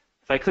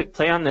 If I click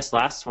play on this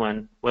last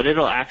one, what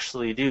it'll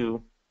actually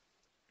do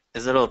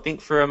is it'll think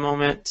for a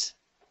moment.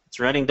 It's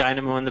running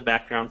Dynamo in the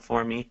background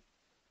for me.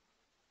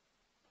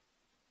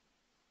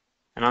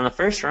 And on the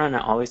first run,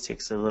 it always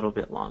takes a little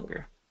bit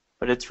longer.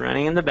 But it's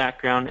running in the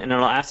background, and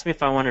it'll ask me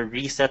if I want to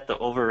reset the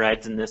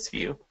overrides in this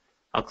view.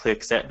 I'll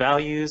click Set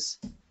Values,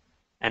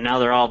 and now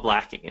they're all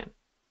black again.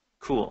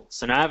 Cool.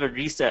 So now I have a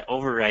reset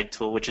override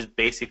tool, which is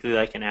basically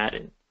like an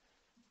add-in.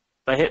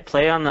 If I hit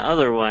play on the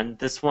other one,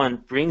 this one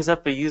brings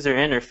up a user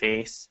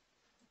interface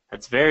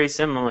that's very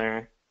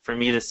similar for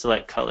me to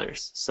select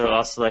colors. So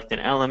I'll select an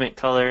element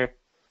color.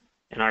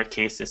 In our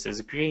case, this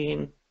is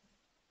green.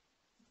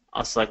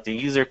 I'll select a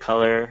user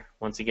color.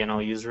 Once again,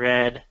 I'll use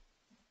red.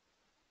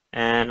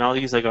 And I'll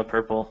use like a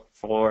purple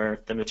for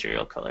the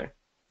material color.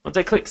 Once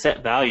I click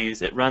Set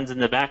Values, it runs in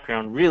the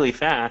background really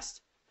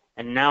fast.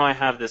 And now I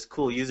have this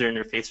cool user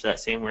interface for that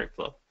same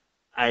workflow.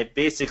 I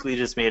basically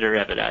just made a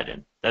Revit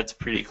add-in. That's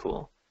pretty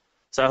cool.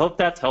 So I hope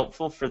that's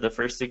helpful for the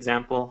first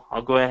example.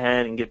 I'll go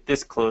ahead and get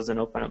this closed and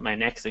open up my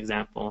next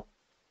example.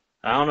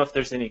 I don't know if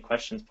there's any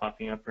questions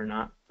popping up or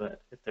not,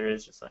 but if there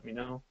is, just let me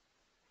know.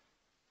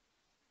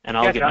 And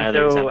I'll get my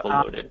other example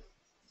loaded.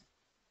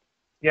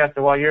 Yeah,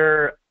 so while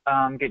you're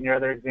getting your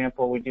other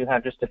example, we do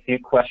have just a few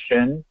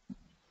questions.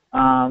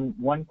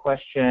 One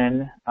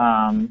question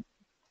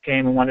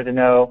came and wanted to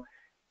know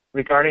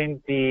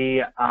regarding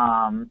the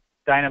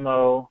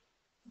Dynamo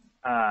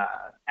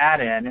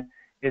add-in,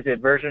 is it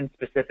version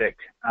specific?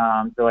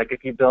 So like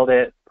if you build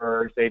it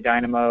for, say,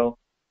 Dynamo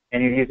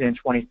and you're using it in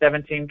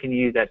 2017, can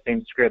you use that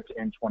same script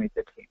in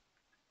 2015?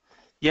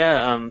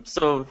 Yeah,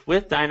 so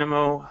with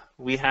Dynamo,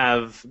 we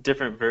have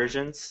different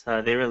versions.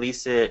 They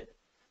release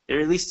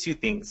two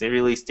things. They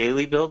release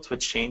daily builds,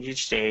 which change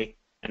each day,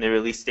 and they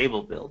release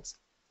stable builds.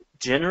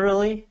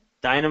 Generally,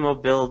 Dynamo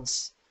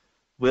builds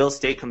will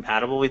stay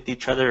compatible with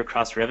each other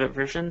across Revit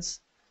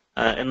versions,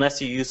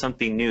 unless you use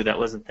something new that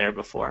wasn't there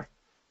before.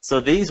 So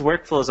these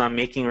workflows I'm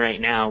making right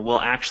now will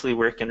actually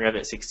work in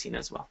Revit 16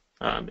 as well,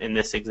 in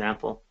this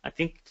example. I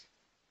think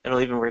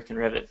it'll even work in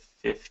Revit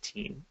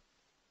 15.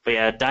 But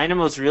yeah,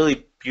 Dynamo's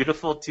really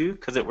beautiful too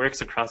because it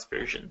works across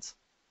versions.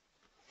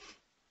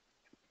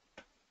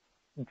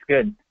 That's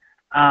good.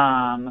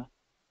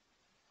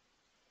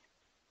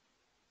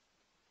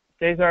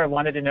 Cesar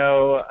wanted to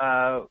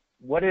know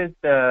what is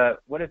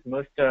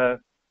Mustafa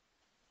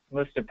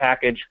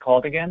package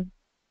called again?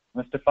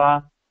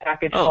 Mustafa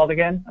package called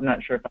again? I'm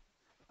not sure if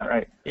I'm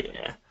right.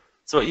 Yeah.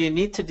 So what you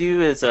need to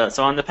do is so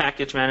on the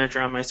package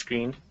manager on my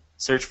screen,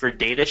 search for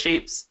data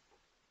shapes,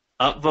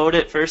 upvote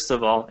it first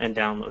of all, and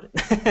download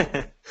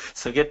it.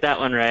 So get that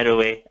one right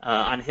away.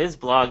 On his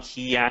blog,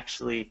 he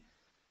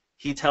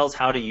tells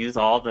how to use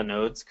all the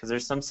nodes because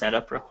there's some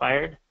setup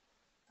required.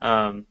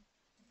 But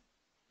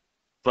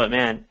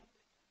man,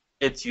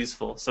 it's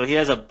useful. So he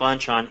has a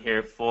bunch on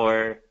here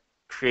for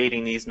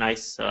creating these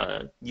nice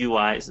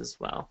UIs as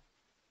well.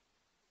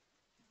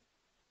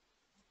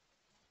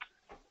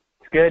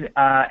 It's good.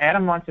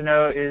 Adam wants to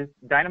know, is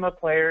Dynamo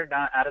Player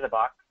not out of the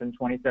box in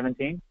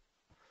 2017?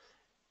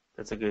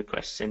 That's a good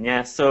question.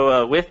 Yeah,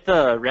 so with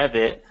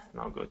Revit, and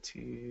I'll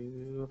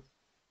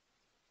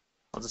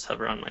just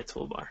hover on my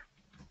toolbar.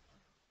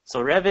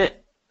 So Revit,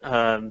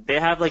 they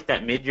have like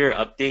that mid-year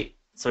update.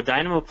 So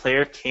Dynamo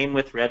Player came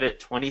with Revit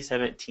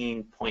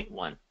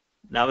 2017.1.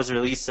 That was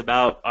released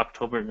about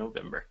October,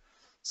 November.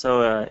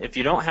 So if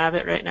you don't have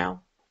it right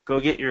now, go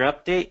get your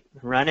update,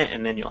 run it,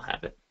 and then you'll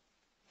have it.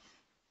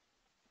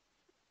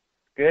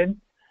 Good.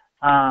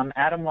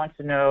 Adam wants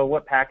to know,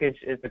 what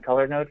package is the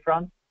color node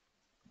from?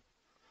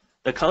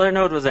 The color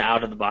node was an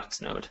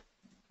out-of-the-box node.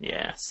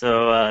 Yeah,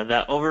 so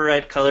that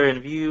override color in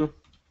view,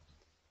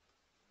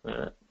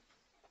 and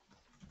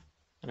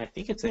I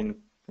think it's in,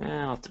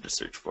 I'll have to just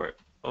search for it.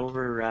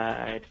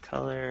 Override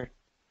color.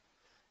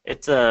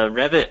 It's a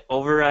Revit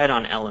override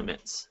on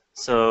elements.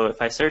 So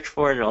if I search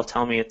for it, it'll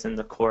tell me it's in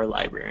the core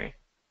library.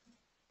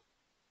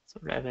 So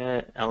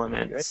Revit,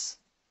 elements,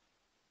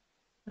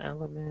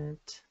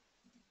 element.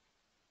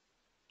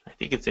 I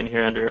think it's in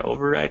here under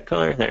override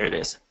color. There it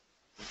is.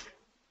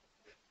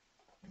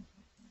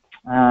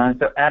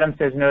 So Adam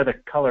says no, the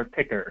color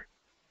picker.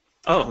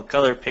 Oh,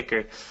 color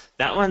picker.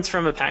 That one's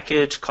from a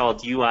package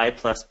called UI++.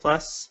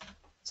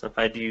 So if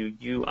I do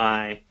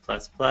UI++,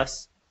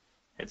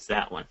 it's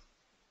that one.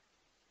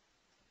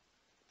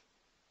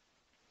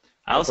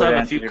 I also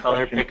have a few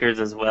color pickers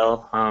as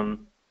well. I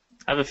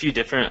have a few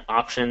different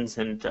options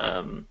and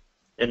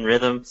in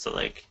Rhythm. So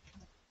like,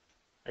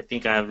 I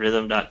think I have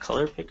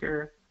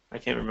rhythm.colorpicker. I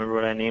can't remember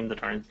what I named the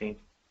darn thing.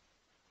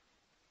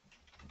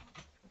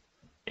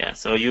 Yeah,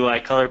 so UI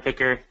color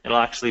picker, it'll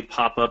actually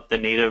pop up the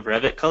native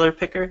Revit color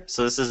picker.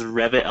 So this is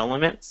Revit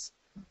Elements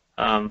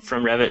from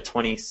Revit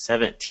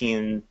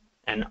 2017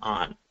 and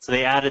on. So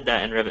they added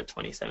that in Revit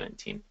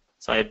 2017.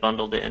 So I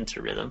bundled it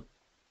into Rhythm.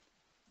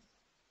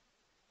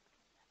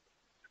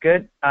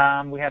 Good.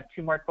 We have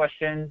two more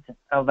questions.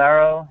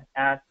 Alvaro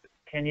asks,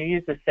 can you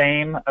use the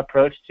same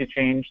approach to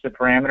change the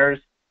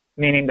parameters?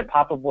 Meaning the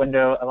pop-up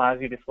window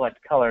allows you to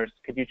select colors.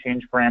 Could you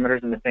change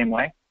parameters in the same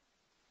way?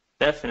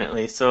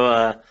 Definitely.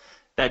 So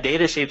that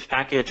data shapes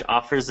package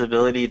offers the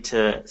ability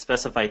to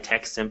specify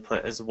text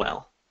input as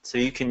well. So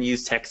you can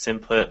use text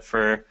input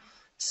for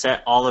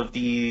set all of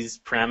these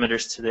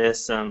parameters to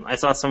this. I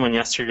saw someone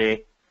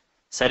yesterday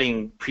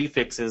setting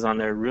prefixes on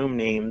their room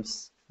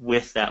names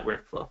with that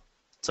workflow.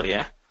 So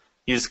yeah,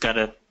 you just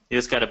gotta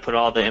put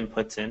all the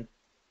inputs in.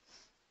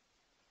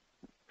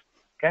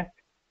 Okay.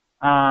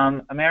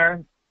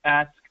 Amer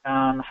asks,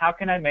 how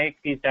can I make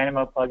these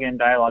Dynamo plugin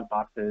dialog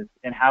boxes,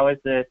 and how is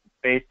this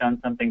based on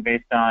something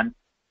based on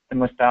the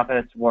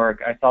Mustafa's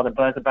work? I saw the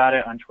buzz about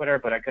it on Twitter,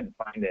 but I couldn't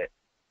find it.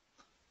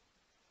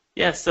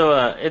 Yeah,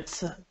 so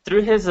it's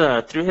through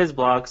his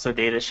blog, so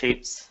Data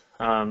Shapes.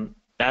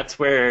 That's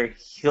where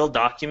he'll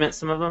document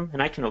some of them,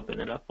 and I can open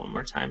it up one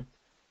more time.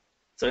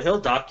 So he'll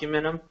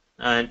document them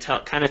and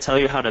kind of tell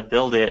you how to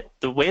build it.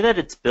 The way that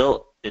it's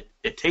built,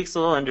 it takes a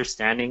little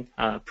understanding.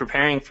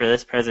 Preparing for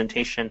this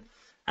presentation,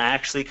 I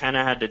actually kind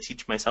of had to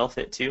teach myself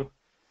it too.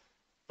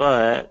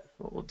 But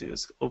what we'll do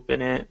is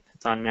open it.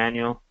 It's on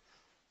manual.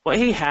 What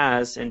he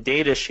has in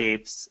Data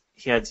Shapes,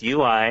 he has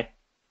UI,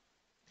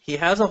 he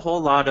has a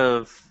whole lot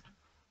of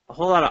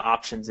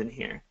options in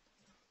here.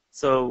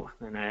 So,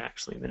 and I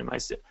actually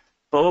minimized it.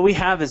 But what we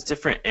have is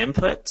different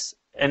inputs,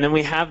 and then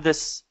we have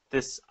this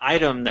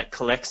item that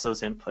collects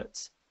those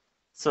inputs.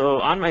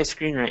 So on my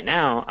screen right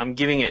now, I'm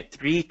giving it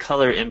 3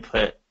 color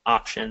input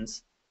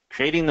options,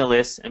 creating the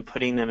list and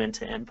putting them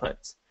into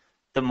inputs.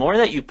 The more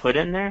that you put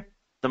in there,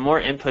 the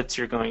more inputs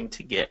you're going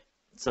to get.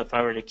 So if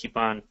I were to keep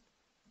on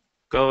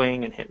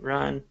going and hit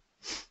run,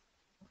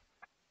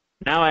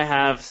 now I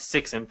have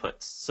 6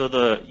 inputs.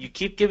 So you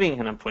keep giving,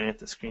 and I'm pointing at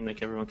the screen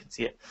like everyone can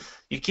see it,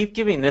 you keep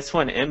giving this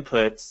one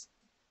inputs,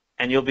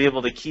 and you'll be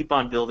able to keep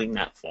on building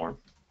that form.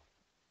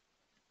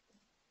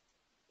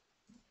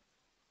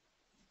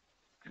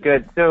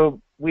 Good. So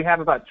we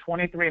have about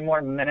 23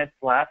 more minutes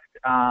left,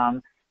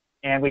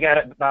 and we got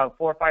about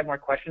 4 or 5 more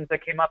questions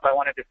that came up. I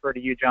want to defer to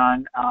you,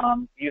 John.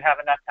 Do you have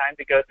enough time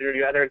to go through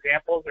your other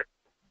examples? Or,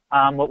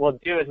 what we'll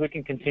do is we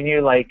can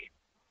continue, like,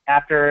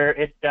 after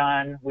it's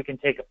done, we can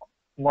take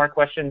more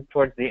questions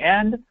towards the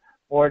end,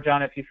 or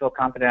John, if you feel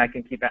confident, I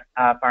can keep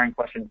firing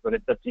questions, but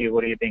it's up to you.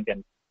 What are you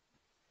thinking?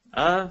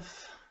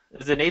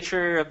 Is the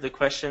nature of the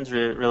questions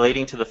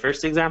relating to the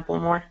first example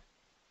more?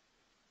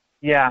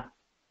 Yeah.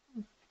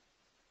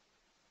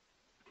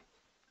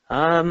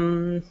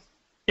 Yeah,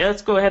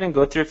 let's go ahead and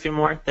go through a few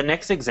more. The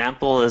next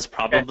example is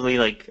probably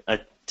like a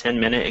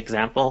 10-minute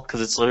example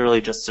because it's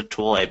literally just a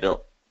tool I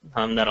built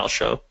that I'll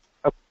show.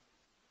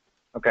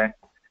 Okay.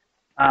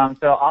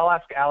 So I'll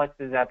ask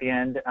Alex's at the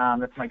end.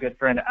 That's my good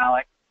friend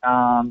Alex.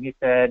 He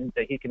said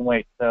that he can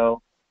wait.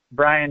 So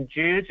Brian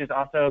Juge is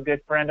also a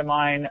good friend of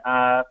mine.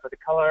 For the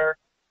color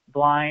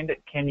blind,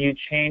 can you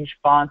change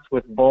fonts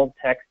with bold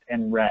text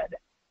and red?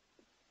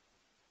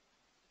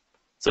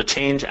 So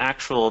change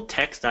actual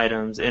text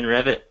items in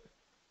Revit. Is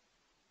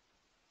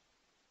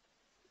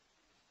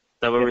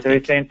that what we're thinking?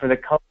 He's saying for the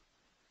color,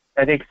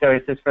 I think so. He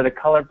says for the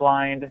color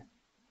blind,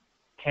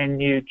 can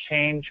you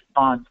change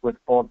fonts with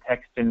bold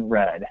text in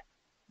red?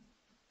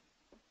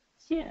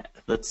 Yeah,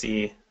 let's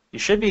see. You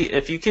should be,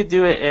 if you could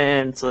do it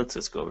in, so let's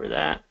just go over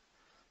that.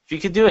 If you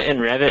could do it in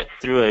Revit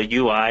through a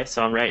UI,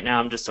 so right now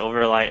I'm just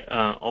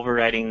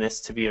overriding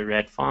this to be a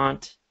red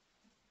font.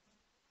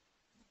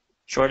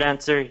 Short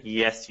answer,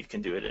 yes, you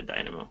can do it in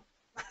Dynamo.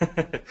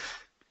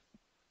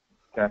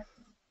 Okay.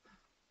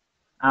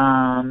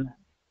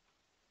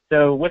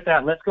 So with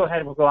that, let's go ahead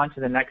and we'll go on to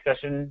the next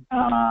session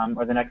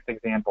or the next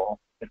example,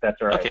 if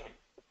that's all right. Okay.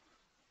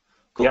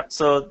 Cool. Yep.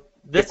 So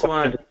this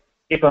one.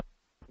 Keep on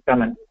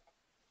coming.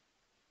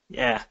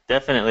 Yeah,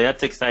 definitely.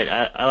 That's exciting.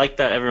 I like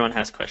that everyone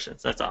has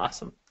questions. That's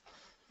awesome.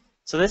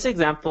 So this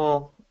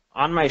example,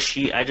 on my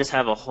sheet, I just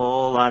have a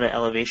whole lot of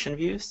elevation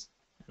views.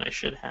 And I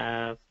should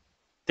have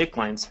thick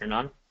lines turned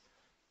on.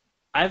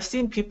 I've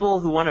seen people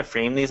who want to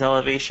frame these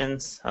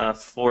elevations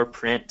for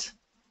print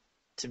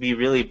to be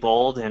really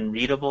bold and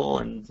readable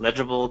and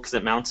legible because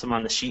it mounts them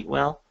on the sheet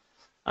well.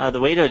 The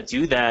way to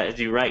do that is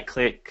you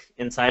right-click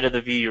inside of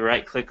the view, you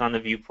right-click on the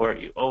viewport,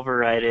 you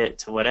override it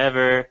to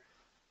whatever,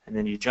 and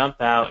then you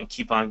jump out and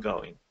keep on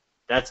going.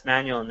 That's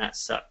manual and that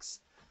sucks.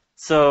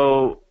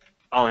 So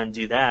I'll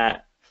undo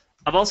that.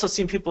 I've also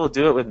seen people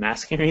do it with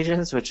masking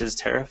regions, which is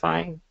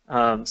terrifying.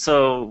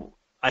 So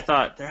I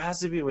thought there has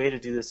to be a way to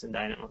do this in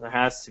Dynamo. There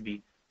has to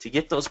be, to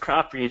get those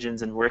crop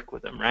regions and work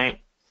with them, right?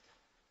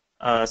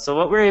 So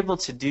what we're able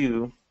to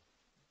do,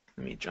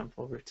 let me jump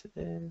over to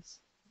this.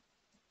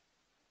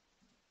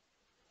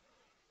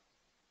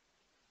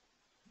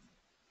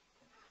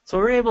 So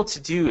what we're able to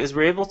do is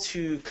we're able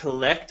to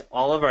collect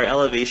all of our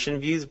elevation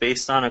views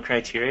based on a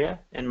criteria.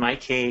 In my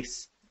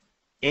case,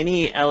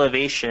 any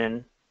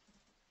elevation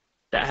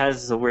that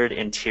has the word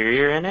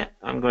interior in it,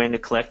 I'm going to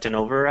collect an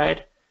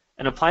override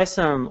and apply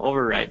some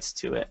overrides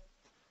to it.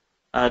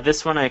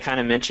 This one I kind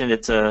of mentioned,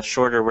 it's a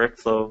shorter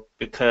workflow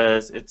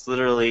because it's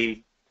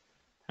literally,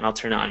 and I'll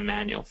turn it on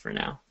manual for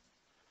now.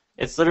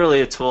 It's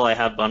literally a tool I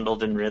have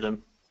bundled in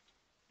Rhythm.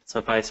 So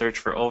if I search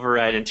for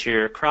override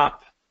interior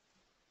crop,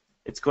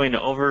 it's going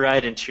to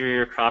override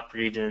interior crop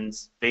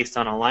regions based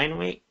on a line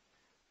weight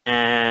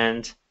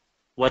and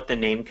what the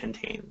name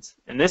contains.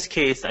 In this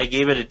case, I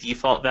gave it a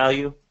default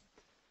value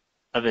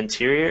of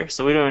interior,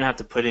 so we don't even have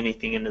to put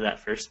anything into that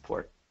first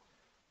port.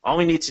 All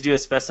we need to do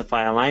is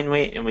specify a line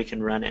weight and we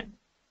can run it.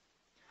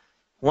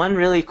 One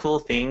really cool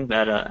thing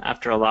that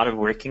after a lot of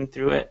working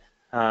through it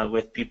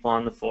with people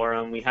on the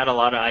forum, we had a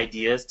lot of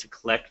ideas to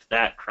collect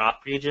that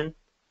crop region,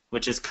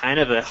 which is kind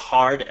of a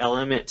hard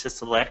element to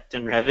select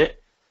in Revit.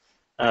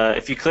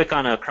 If you click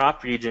on a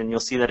crop region, you'll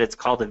see that it's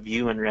called a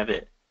view in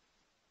Revit.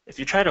 If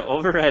you try to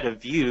override a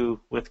view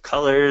with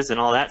colors and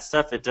all that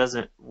stuff, it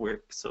doesn't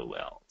work so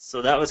well.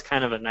 So that was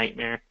kind of a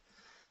nightmare.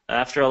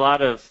 After a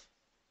lot of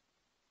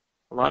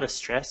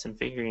stress and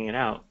figuring it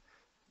out,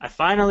 I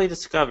finally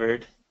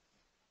discovered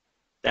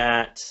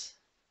that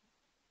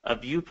a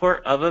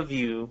viewport of a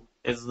view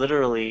is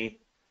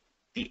literally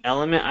the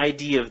element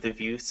ID of the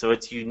view, so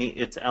it's unique.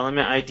 It's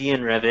element ID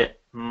in Revit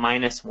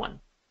 -1.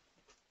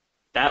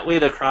 That way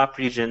the crop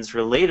region's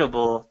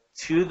relatable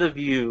to the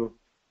view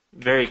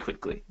very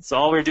quickly. So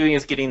all we're doing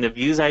is getting the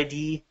view's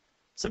ID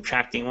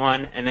subtracting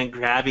 1, and then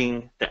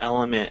grabbing the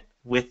element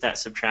with that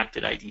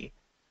subtracted ID.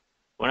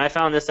 When I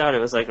found this out, it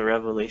was like a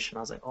revelation.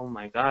 I was like, oh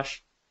my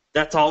gosh,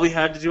 that's all we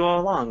had to do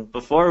all along.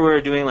 Before we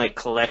were doing like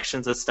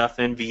collections of stuff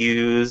in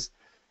views.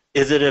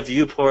 Is it a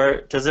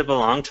viewport? Does it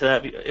belong to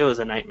that view? It was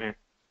a nightmare.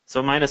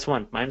 So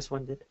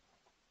 -1 did it.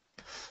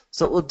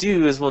 So what we'll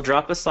do is we'll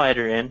drop a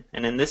slider in,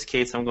 and in this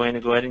case I'm going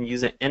to go ahead and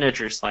use an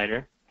integer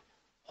slider,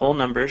 whole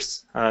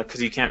numbers,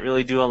 because you can't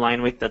really do a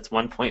line weight that's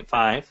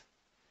 1.5.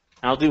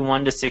 I'll do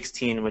 1 to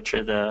 16, which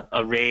are the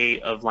array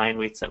of line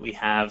weights that we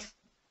have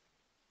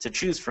to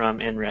choose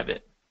from in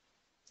Revit.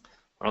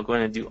 What I'll go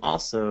ahead and do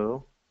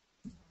also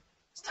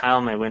is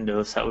tile my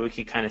window so that we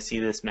can kind of see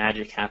this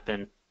magic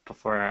happen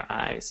before our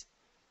eyes.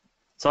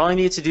 So all I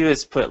need to do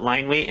is put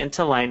line weight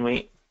into line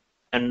weight,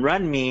 and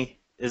run me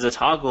is a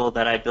toggle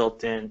that I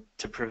built in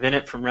to prevent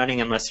it from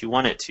running unless you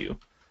want it to.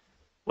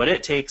 What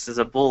it takes is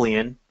a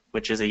Boolean,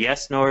 which is a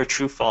yes, no, or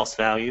true, false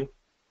value,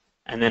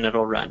 and then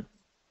it'll run.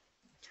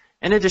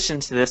 In addition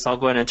to this, I'll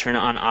go ahead and turn it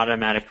on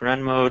automatic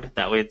run mode.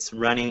 That way it's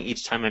running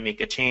each time I make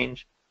a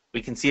change.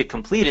 We can see it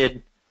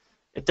completed.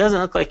 It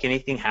doesn't look like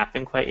anything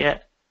happened quite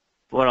yet,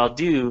 but what I'll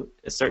do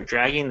is start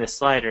dragging this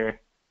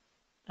slider,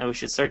 and we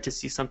should start to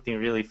see something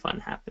really fun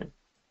happen.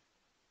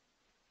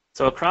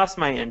 So across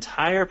my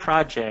entire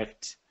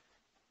project,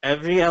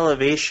 every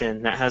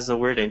elevation that has the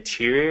word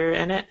interior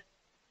in it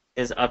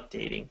is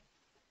updating.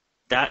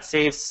 That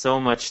saves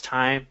so much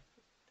time,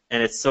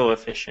 and it's so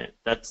efficient.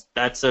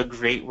 That's a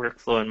great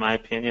workflow in my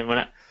opinion.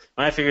 When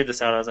I figured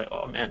this out, I was like,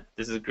 oh man,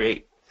 this is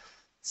great.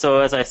 So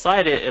as I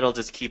slide it, it'll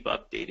just keep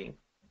updating.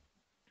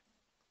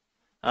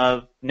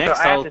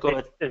 Next, so I'll go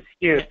ahead. This is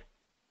huge. Yeah.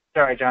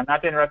 Sorry, John,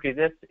 not to interrupt you.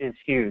 This is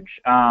huge.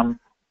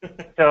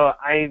 So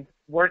I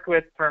worked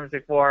with firms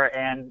before,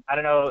 and I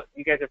don't know,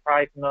 you guys are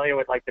probably familiar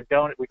with like the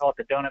donut, we call it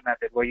the donut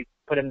method, where you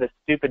put in this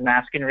stupid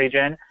masking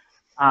region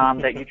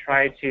that you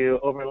try to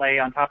overlay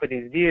on top of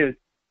these views.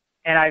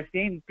 And I've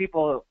seen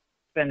people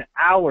spend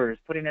hours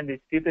putting in these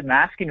stupid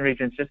masking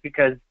regions just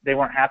because they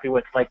weren't happy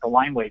with like the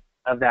line weight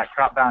of that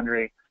crop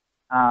boundary.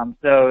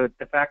 So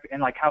the fact,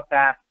 and like how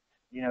fast,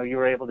 you know, you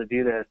were able to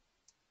do this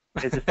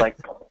is just like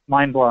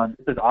mind blowing.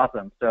 This is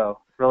awesome. So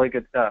really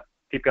good stuff.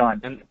 Keep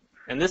going.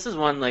 And this is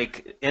one,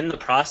 like, in the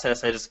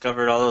process, I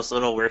discovered all those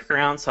little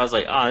workarounds. So I was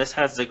like, oh, this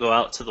has to go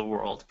out to the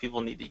world.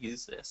 People need to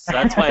use this. So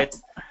that's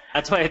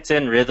why it's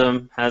in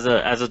Rhythm as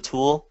a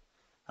tool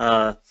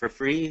for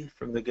free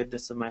from the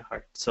goodness of my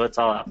heart. So it's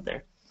all out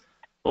there.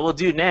 What we'll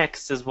do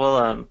next is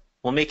we'll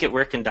make it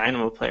work in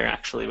Dynamo Player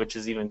actually, which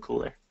is even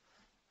cooler.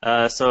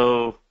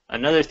 So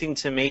another thing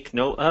to make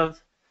note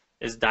of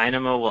is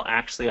Dynamo will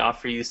actually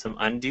offer you some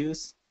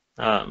undos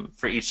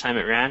for each time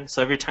it ran.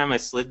 So every time I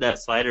slid that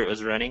slider, it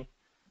was running.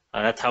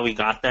 That's how we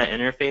got that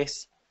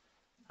interface.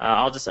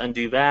 I'll just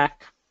undo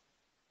back.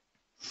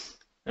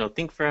 It'll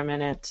think for a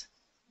minute.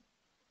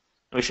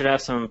 We should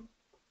have some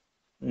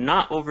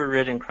not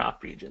overridden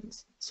crop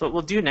regions. So what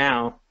we'll do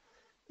now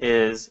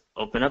is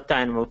open up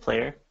Dynamo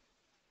Player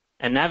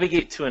and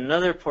navigate to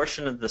another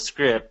portion of the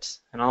script,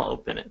 and I'll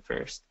open it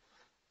first,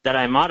 that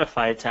I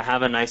modified to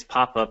have a nice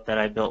pop-up that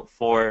I built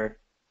for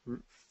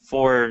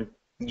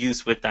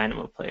use with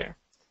Dynamo Player.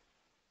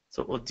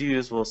 So what we'll do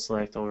is we'll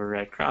select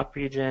override crop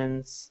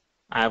regions.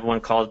 I have one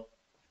called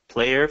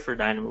Player for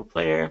Dynamo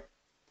Player.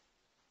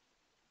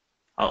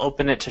 I'll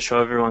open it to show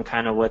everyone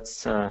kind of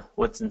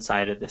what's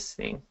inside of this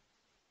thing.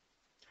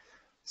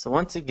 So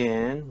once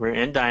again, we're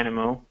in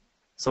Dynamo.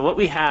 So what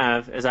we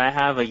have is I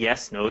have a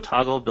yes/no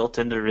toggle built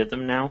into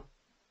Rhythm now,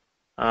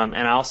 and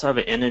I also have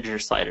an integer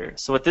slider.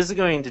 So what this is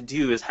going to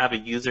do is have a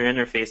user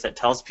interface that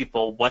tells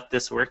people what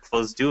this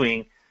workflow is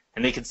doing,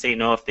 and they can say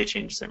no if they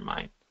change their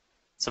mind.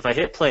 So if I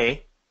hit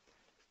play,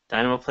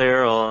 Dynamo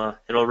Player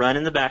it'll run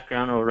in the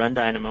background. It'll run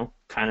Dynamo.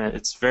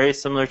 It's very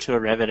similar to a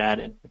Revit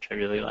add-in, which I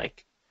really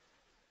like.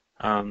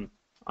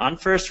 On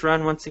first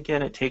run, once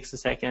again, it takes a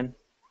second,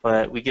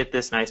 but we get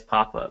this nice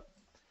pop-up.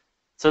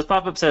 So this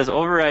pop-up says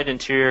override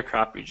interior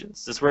crop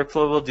regions. This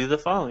workflow will do the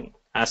following: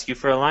 ask you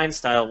for a line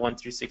style 1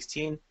 through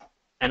 16,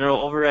 and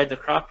it'll override the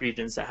crop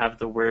regions that have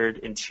the word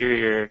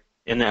interior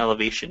in the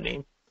elevation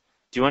name.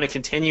 Do you want to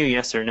continue?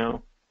 Yes or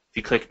no? If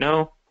you click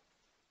no,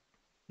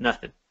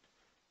 nothing.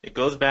 It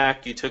goes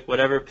back, you took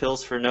whatever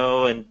pills for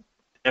no, and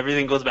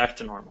everything goes back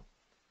to normal.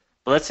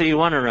 But let's say you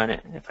want to run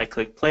it. If I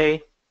click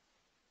play,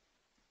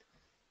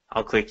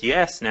 I'll click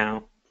yes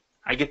now.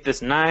 I get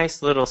this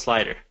nice little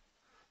slider.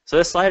 So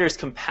this slider is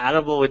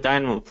compatible with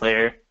Dynamo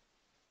Player,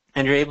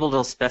 and you're able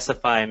to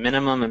specify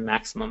minimum and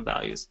maximum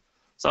values.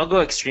 So I'll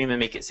go extreme and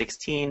make it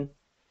 16,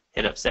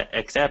 hit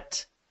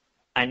accept.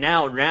 I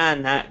now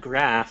ran that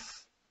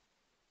graph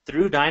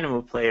through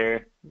Dynamo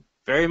Player,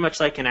 very much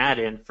like an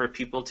add-in for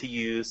people to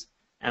use,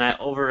 and I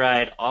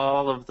override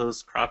all of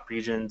those crop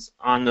regions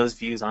on those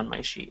views on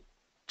my sheet,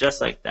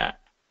 just like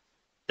that.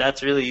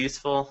 That's really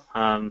useful.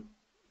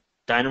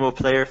 Dynamo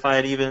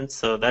Playerified even,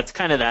 so that's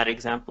kind of that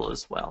example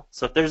as well.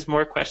 So if there's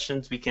more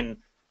questions, we can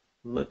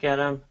look at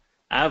them.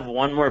 I have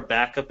one more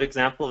backup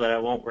example that I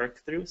won't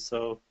work through,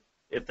 so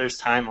if there's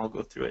time, I'll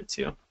go through it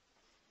too.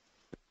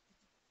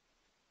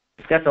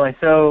 Definitely.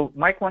 So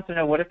Mike wants to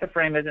know, what if the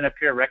frame isn't a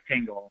pure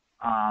rectangle?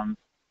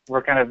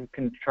 We're kind of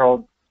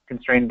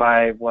constrained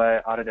by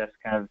what Autodesk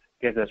kind of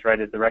gives us, right?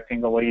 Is the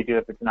rectangle. What do you do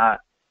if it's not,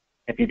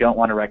 if you don't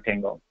want a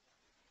rectangle?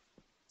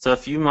 So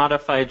if you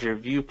modified your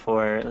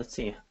viewport, let's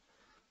see,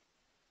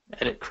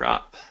 edit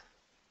crop,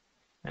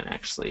 and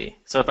actually,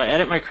 so if I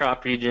edit my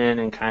crop region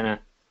and kind of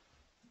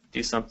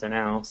do something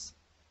else,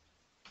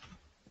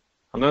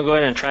 I'm going to go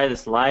ahead and try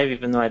this live,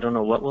 even though I don't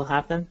know what will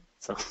happen.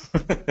 So, so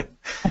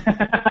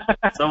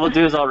what we'll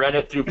do is I'll run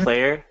it through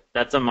Player.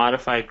 That's a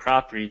modified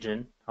crop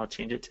region. I'll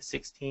change it to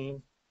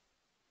 16.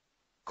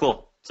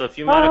 Cool. So if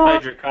you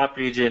modified your crop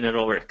region,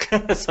 it'll work.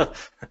 So,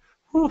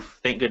 whew,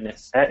 thank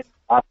goodness. That's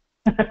awesome.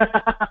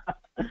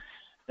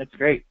 That's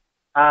great.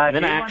 And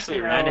then I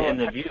actually ran it in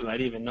the view. I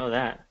didn't even know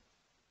that.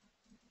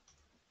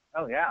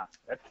 Oh, yeah.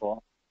 That's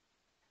cool.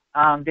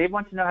 Dave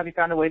wants to know, have you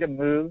found a way to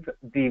move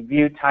the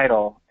view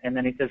title? And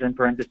then he says in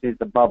parentheses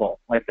the bubble,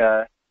 like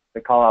the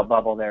call-out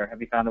bubble there.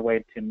 Have you found a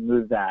way to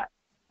move that?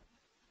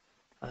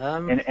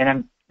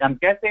 And I'm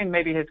guessing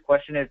maybe his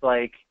question is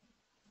like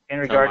in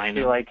regards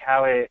to like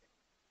how it,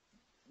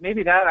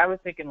 maybe that, I was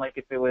thinking like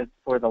if it was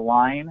for the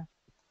line,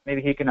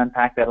 maybe he can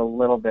unpack that a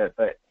little bit,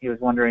 but he was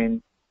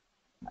wondering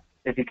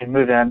if you can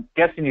move it. I'm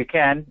guessing you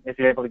can if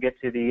you're able to get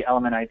to the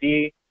element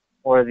ID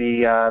or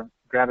the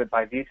grab it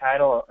by view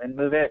title and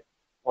move it,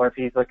 or if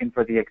he's looking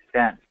for the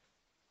extent,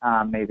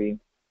 maybe.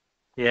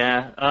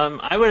 Yeah,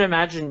 I would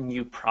imagine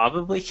you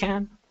probably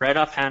can. Right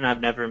offhand,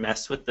 I've never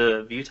messed with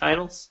the view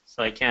titles,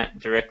 so I can't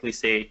directly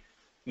say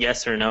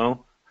yes or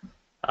no.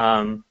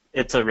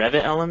 It's a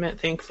Revit element,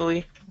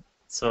 thankfully,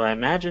 so I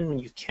imagine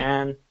you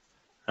can.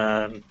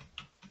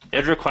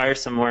 It requires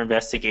some more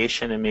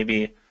investigation and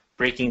maybe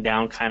breaking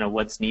down kind of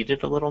what's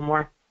needed a little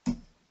more.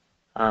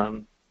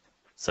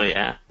 So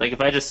yeah, like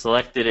if I just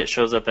select it, it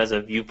shows up as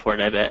a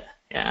viewport, I bet.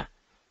 Yeah.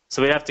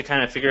 So we'd have to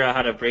kind of figure out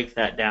how to break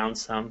that down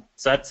some.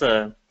 So that's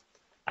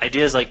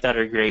ideas like that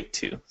are great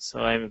too. So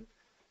I'm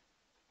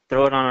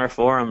throw it on our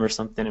forum or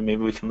something, and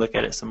maybe we can look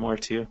at it some more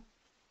too.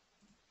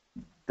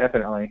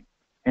 Definitely.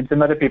 And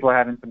some other people are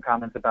having some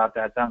comments about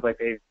that. Sounds like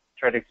they've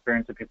tried to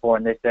experience it before,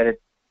 and they said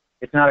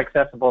it's not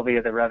accessible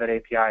via the Revit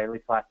API, at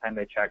least last time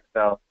they checked.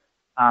 So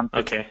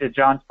to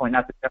John's point,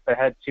 not to jump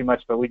ahead too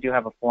much, but we do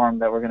have a forum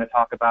that we're going to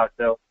talk about.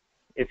 So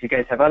if you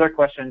guys have other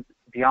questions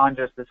beyond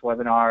just this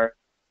webinar,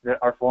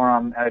 our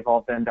forum at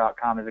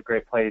EvolveLAB.com is a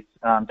great place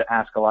to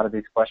ask a lot of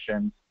these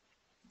questions.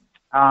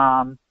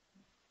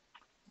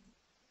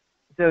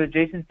 So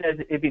Jason says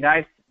it'd be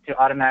nice to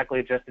automatically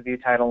adjust the view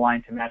title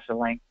line to match the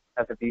length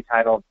of the view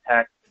title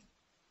text.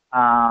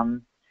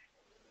 Let's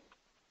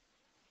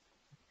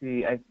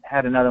see, I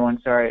had another one,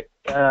 sorry.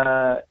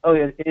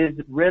 Is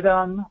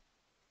rhythm,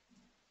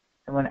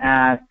 someone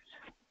asked,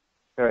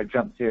 sorry, it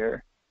jumps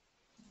here.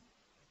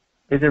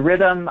 Is a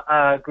rhythm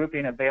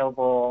grouping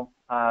available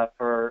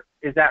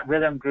is that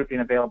rhythm grouping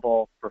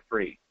available for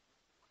free?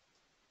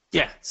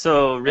 Yeah,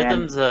 so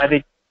rhythms. I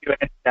think you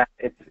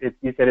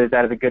said it's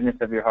out of the goodness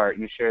of your heart.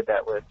 You shared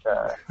that with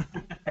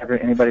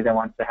anybody that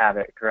wants to have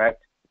it,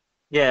 correct?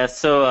 Yeah,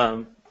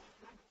 so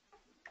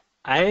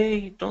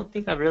I don't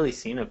think I've really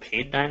seen a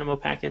paid Dynamo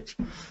package,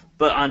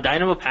 but on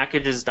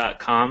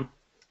dynamopackages.com,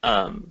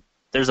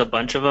 there's a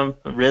bunch of them.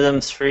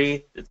 Rhythm's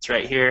free. It's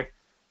right here.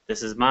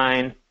 This is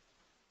mine.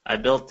 I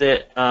built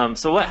it.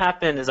 So what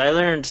happened is I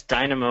learned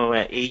Dynamo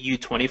at AU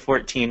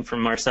 2014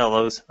 from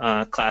Marcelo's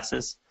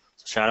classes.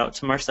 So shout out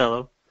to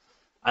Marcelo.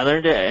 I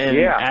learned it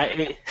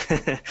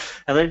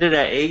I learned it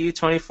at AU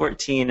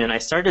 2014, and I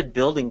started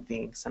building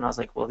things. And I was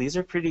like, well, these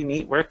are pretty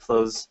neat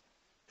workflows.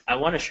 I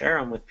want to share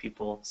them with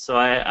people. So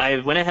I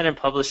went ahead and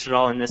published it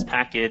all in this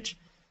package.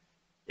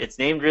 It's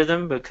named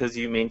Rhythm because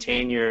you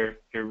maintain your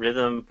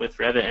rhythm with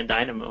Revit and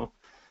Dynamo.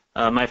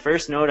 My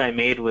first node I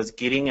made was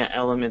getting an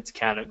elements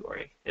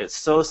category. It's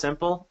so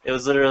simple. It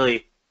was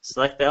literally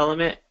select the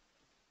element,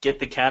 get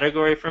the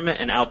category from it,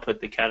 and output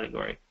the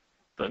category.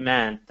 But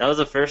man, that was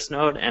the first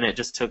node, and it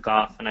just took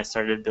off, and I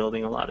started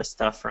building a lot of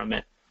stuff from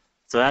it.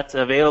 So that's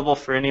available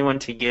for anyone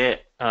to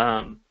get.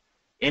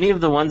 Any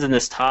of the ones in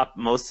this top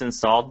most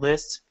installed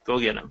list, go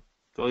get them.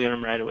 Go get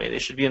them right away. They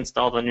should be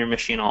installed on your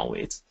machine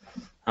always.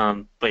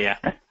 But yeah.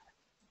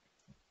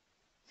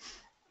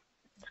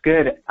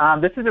 Good.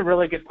 This is a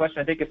really good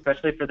question, I think,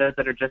 especially for those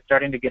that are just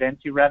starting to get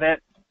into Revit.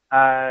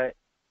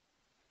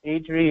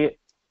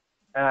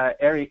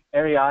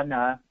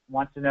 Ariadna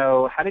wants to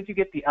know, how did you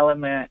get the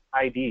element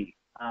ID?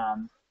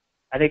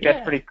 I think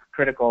that's pretty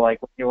critical.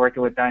 Like when you're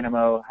working with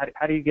Dynamo,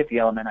 how do you get the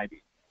element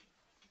ID?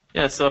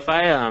 Yeah. So if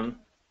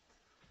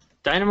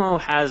Dynamo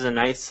has a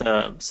nice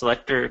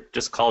selector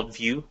just called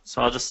View.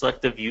 So I'll just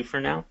select the View for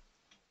now.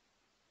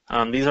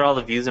 These are all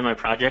the views in my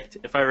project.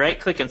 If I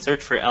right-click and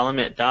search for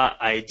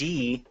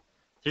element.id,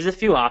 there's a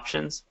few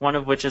options, one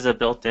of which is a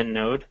built-in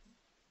node.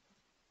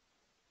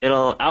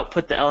 It'll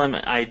output the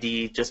element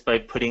ID just by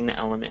putting the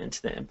element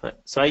into the input.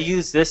 So I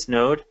use this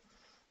node.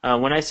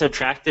 When I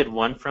subtracted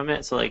 1 from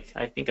it, so like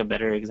I think a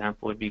better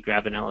example would be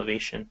grab an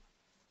elevation.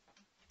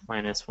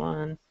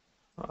 -1,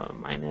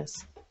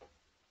 minus.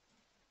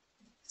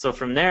 So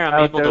from there,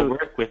 I'm able to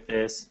work with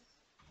this.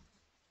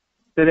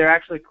 So they're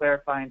actually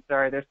clarifying.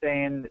 Sorry, they're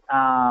saying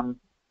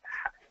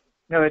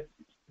no.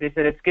 They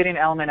said it's getting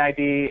element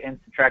ID and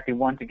subtracting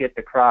 1 to get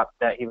the crop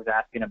that he was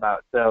asking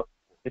about. So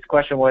his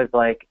question was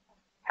like,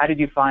 how did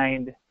you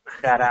find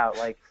that out?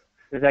 Like,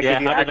 does that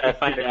give you how did I access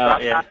find to the out?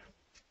 crop? Yeah.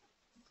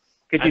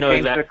 Could you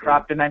change the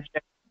crop dimension,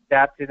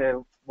 adapt to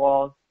the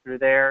walls through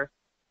there?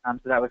 So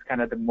that was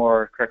kind of the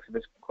more crux of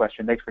his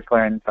question. Thanks for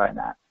clarifying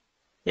that.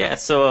 Yeah,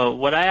 so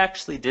what I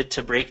actually did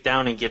to break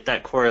down and get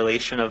that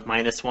correlation of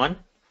 -1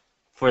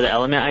 for the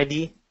element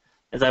ID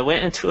is I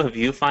went into a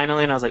view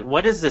finally and I was like,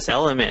 what is this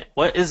element?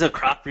 What is a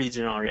crop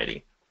region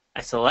already?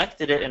 I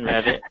selected it in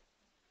Revit.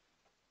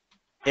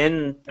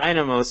 In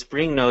Dynamo,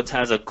 Spring Nodes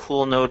has a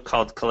cool node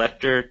called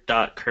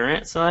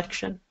collector.current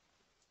selection,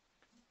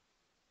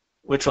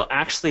 which will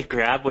actually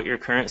grab what your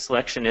current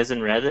selection is in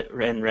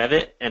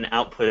Revit and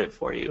output it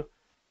for you.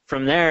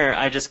 From there,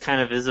 I just kind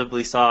of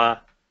visibly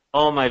saw,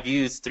 oh, my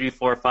views 3,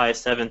 4, 5,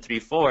 7, 3,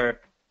 4,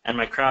 and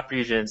my crop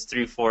regions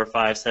 3, 4,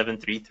 5, 7,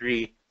 3,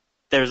 3.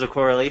 There's a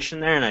correlation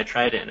there, and I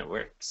tried it, and it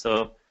worked.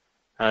 So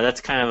that's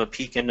kind of a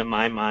peek into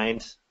my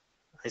mind.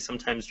 I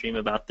sometimes dream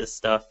about this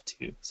stuff,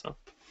 too. So.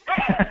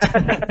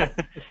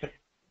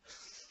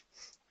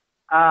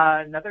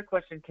 Another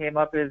question came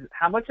up is,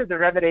 how much of the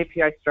Revit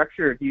API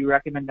structure do you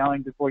recommend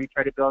knowing before you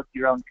try to build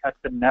your own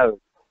custom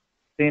node?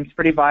 Seems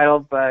pretty vital,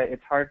 but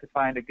it's hard to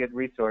find a good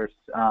resource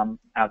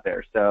out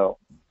there. So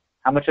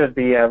how much of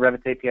the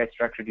Revit API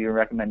structure do you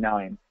recommend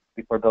knowing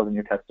before building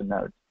your custom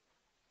nodes?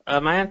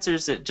 My answer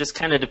is it just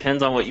kind of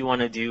depends on what you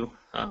want to do.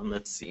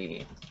 Let's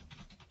see.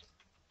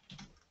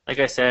 Like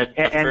I said,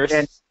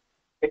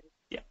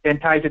 and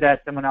tied to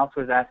that, someone else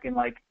was asking,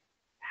 like,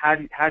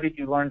 how did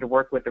you learn to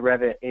work with the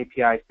Revit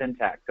API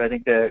syntax? So I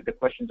think the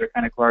questions are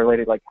kind of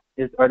correlated. Like,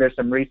 are there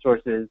some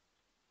resources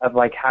of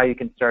like how you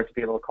can start to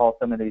be able to call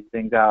some of these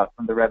things out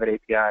from the Revit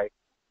API?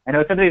 I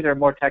know some of these are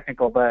more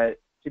technical, but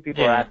two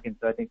people are asking,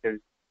 so I think people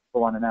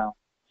want to know.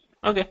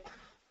 Okay.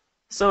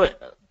 So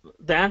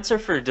the answer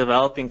for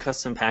developing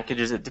custom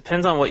packages, it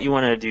depends on what you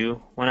want to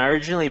do. When I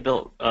originally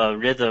built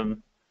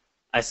Rhythm,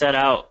 I set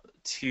out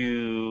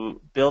to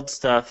build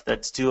stuff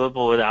that's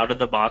doable with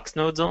out-of-the-box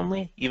nodes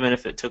only, even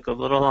if it took a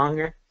little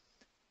longer.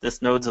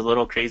 This node's a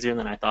little crazier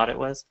than I thought it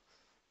was.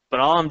 But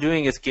all I'm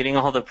doing is getting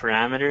all the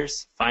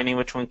parameters, finding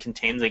which one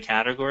contains a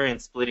category,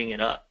 and splitting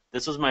it up.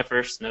 This was my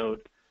first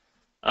node.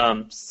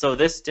 So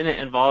this didn't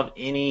involve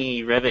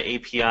any Revit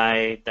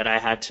API that I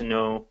had to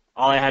know.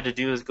 All I had to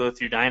do was go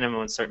through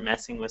Dynamo and start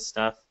messing with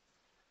stuff.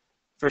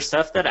 For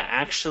stuff that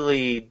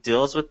actually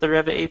deals with the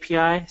Revit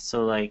API,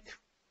 so like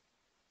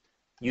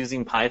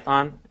using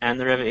Python and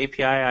the Revit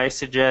API, I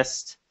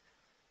suggest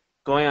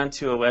going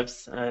onto a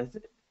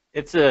website.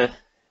 It's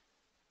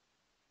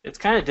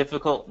kind of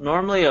difficult.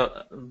 Normally,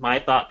 my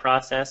thought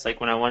process,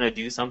 like when I want to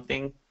do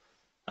something,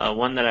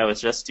 one that I was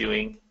just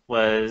doing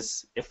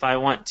was if I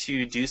want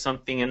to do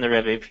something in the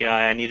Revit API,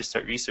 I need to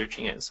start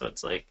researching it. So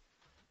it's like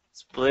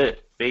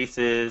split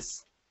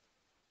faces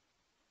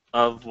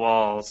of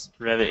walls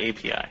Revit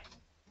API.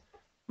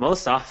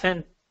 Most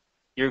often,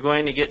 you're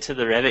going to get to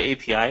the Revit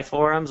API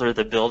forums or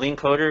the building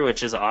coder,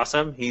 which is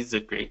awesome. He's a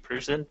great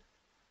person.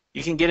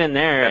 You can get in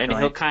there and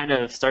he'll kind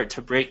of start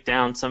to break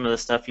down some of the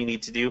stuff you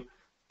need to do.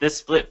 This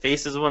split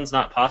faces one's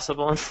not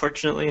possible,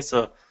 unfortunately.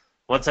 So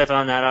once I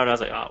found that out, I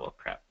was like, oh, well,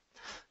 crap.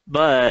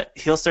 But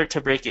he'll start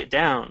to break it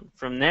down.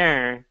 From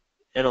there,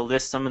 it'll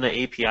list some of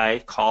the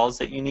API calls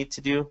that you need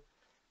to do.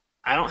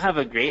 I don't have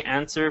a great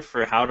answer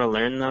for how to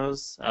learn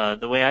those.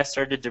 The way I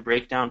started to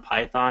break down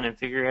Python and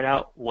figure it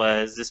out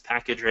was this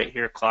package right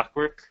here,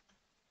 Clockwork,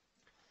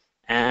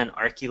 and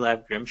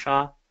EvolveLAB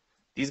Grimshaw.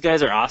 These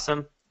guys are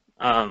awesome.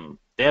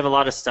 They have a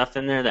lot of stuff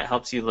in there that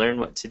helps you learn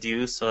what to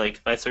do. So like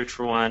if I search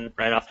for one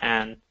right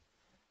offhand,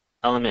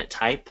 element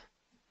type,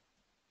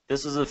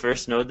 this was the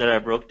first node that I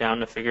broke down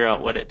to figure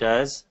out what it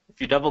does.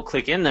 If you double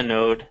click in the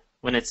node,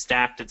 when it's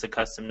stacked, it's a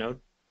custom node.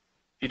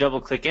 If you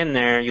double click in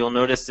there, you'll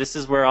notice this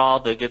is where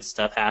all the good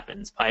stuff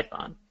happens,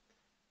 Python.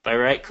 If I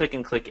right click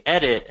and click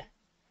edit,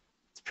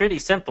 it's pretty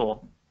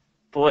simple.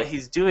 But what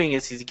he's doing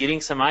is he's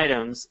getting some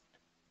items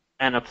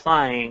and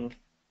applying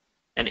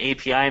an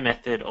API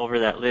method over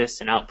that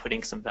list and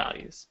outputting some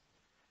values.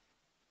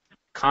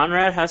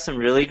 Conrad has some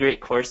really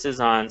great courses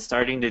on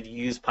starting to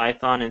use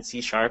Python and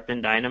C#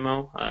 and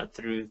Dynamo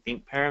through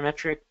Think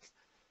Parametric.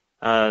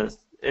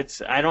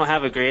 I don't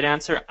have a great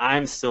answer.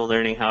 I'm still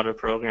learning how to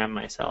program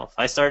myself.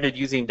 I started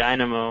using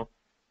Dynamo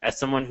as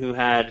someone who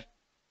had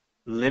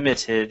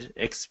limited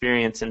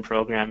experience in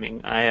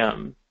programming.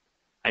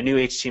 I knew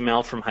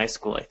HTML from high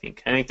school, I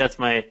think. I think that's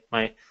my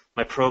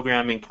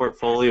programming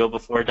portfolio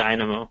before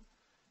Dynamo.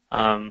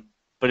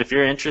 But if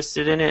you're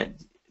interested in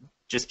it,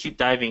 just keep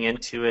diving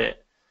into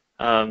it.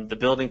 The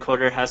building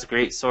coder has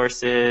great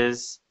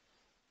sources.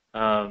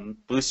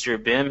 Boost Your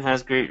BIM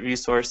has great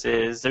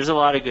resources. There's a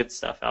lot of good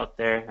stuff out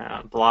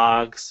there.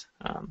 Blogs.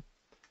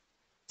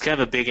 It's kind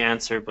of a big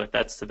answer, but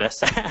that's the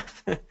best I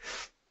have.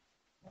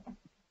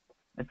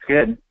 That's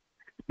good.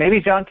 Maybe,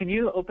 John, can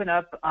you open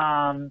up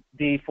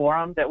the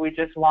forum that we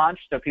just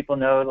launched so people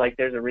know, like,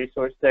 there's a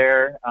resource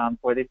there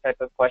for these type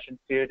of questions,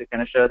 too, to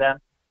kind of show them?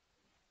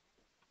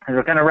 Because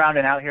we're kind of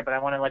rounding out here, but I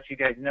want to let you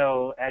guys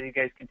know, as you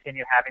guys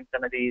continue having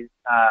some of these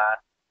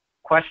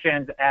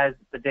questions as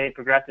the day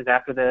progresses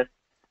after this,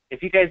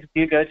 if you guys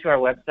do go to our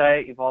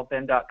website,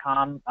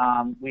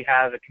 EvolveLAB.com, we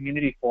have a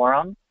community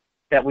forum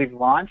that we've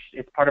launched.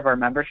 It's part of our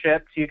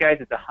membership to you guys.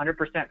 It's 100%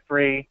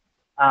 free.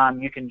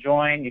 You can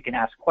join, you can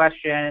ask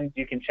questions,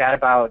 you can chat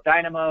about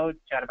Dynamo,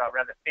 chat about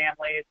Revit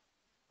families,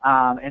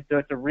 and so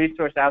it's a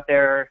resource out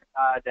there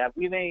that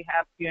we may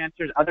have a few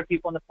answers, other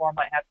people in the forum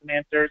might have some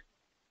answers.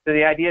 So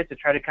the idea is to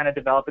try to kind of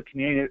develop a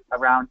community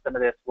around some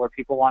of this where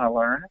people want to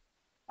learn.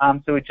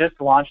 So we just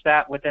launched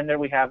that. Within there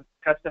we have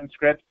custom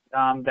scripts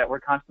that we're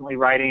constantly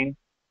writing.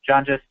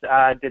 John just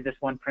did this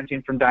one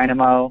printing from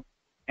Dynamo,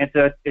 and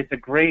so it's a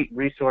great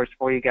resource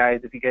for you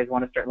guys if you guys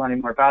want to start learning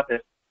more about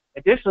this.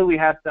 Additionally, we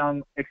have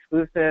some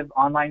exclusive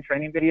online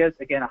training videos,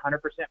 again, 100%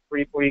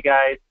 free for you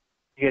guys.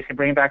 You guys can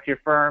bring them back to your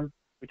firm.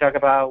 We talk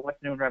about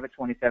what's new in Revit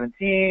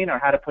 2017, or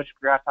how to push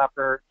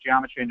Grasshopper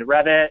geometry into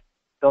Revit,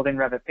 building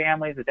Revit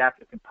families,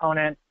 adaptive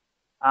components.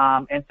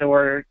 And so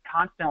we're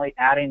constantly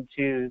adding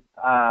to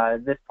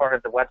this part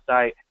of the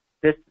website.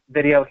 This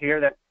video here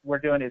that we're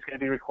doing is going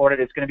to be recorded.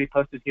 It's going to be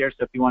posted here,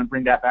 so if you want to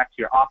bring that back to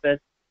your office,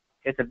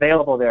 it's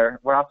available there.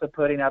 We're also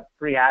putting up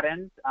free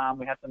add-ins.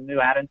 We have some new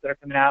add-ins that are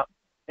coming out,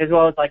 as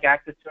well as like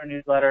access to our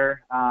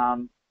newsletter.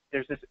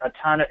 There's just a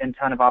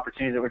ton of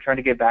opportunities that we're trying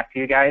to give back to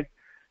you guys.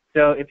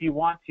 So if you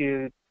want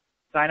to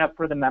sign up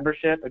for the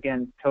membership,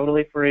 again,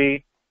 totally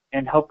free,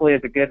 and hopefully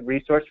it's a good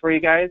resource for you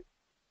guys.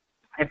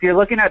 If you're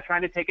looking at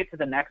trying to take it to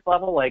the next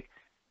level, like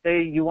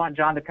say you want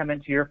John to come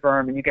into your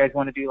firm and you guys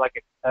want to do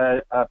like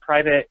a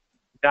private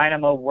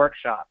Dynamo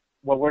workshop,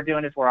 what we're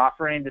doing is we're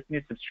offering this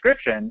new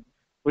subscription,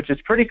 which is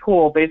pretty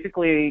cool.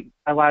 Basically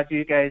allows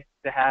you guys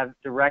to have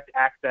direct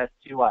access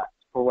to us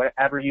for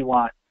whatever you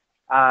want.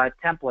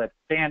 Templates,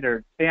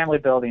 standards, family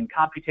building,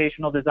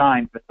 computational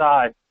design,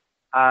 facades,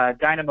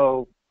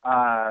 Dynamo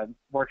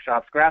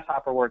workshops,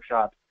 Grasshopper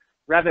workshops,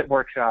 Revit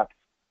workshops.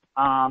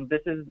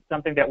 This is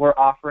something that we're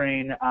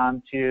offering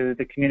to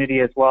the community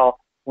as well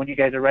when you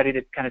guys are ready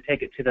to kind of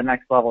take it to the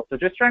next level. So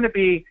just trying to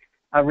be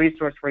a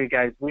resource for you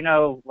guys. We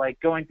know, like,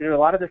 going through a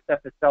lot of this stuff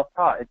is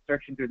self-taught. It's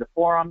searching through the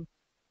forum.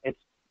 It's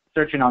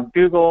searching on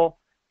Google.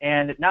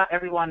 And not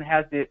everyone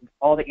has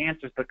all the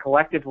answers, but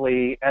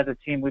collectively as a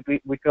team,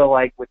 we feel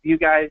like with you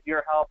guys,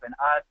 your help, and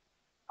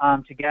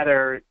us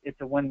together,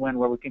 it's a win-win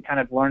where we can kind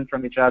of learn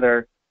from each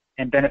other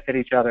and benefit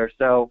each other.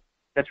 So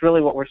that's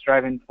really what we're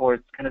striving for.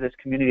 It's kind of this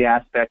community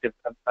aspect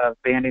of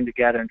banding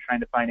together and trying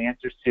to find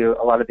answers to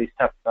a lot of these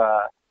tough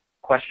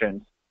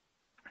questions.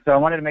 So I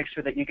wanted to make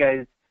sure that you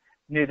guys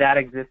knew that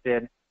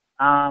existed.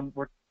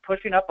 We're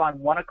pushing up on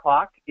 1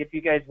 o'clock. If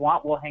you guys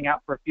want, we'll hang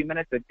out for a few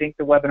minutes. I think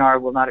the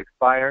webinar will not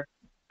expire,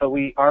 but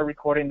we are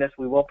recording this.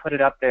 We will put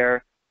it up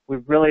there. We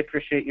really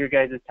appreciate your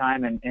guys'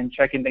 time and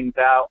checking things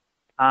out.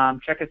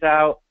 Check us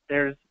out.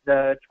 There's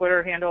the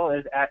Twitter handle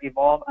is at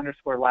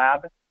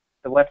evolve_lab.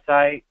 The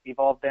website,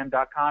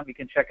 EvolveLAB.com. You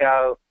can check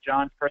out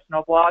John's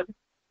personal blog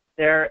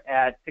there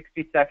at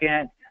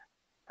 60second.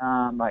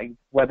 My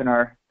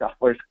webinar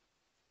software.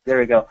 There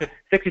we go.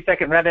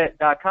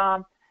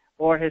 60secondrevit.com,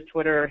 or his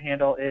Twitter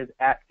handle is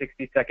at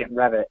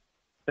 60secondrevit.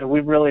 So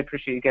we really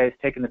appreciate you guys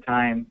taking the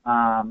time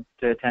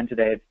to attend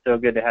today. It's so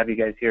good to have you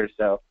guys here.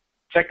 So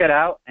check that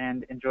out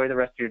and enjoy the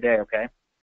rest of your day, okay?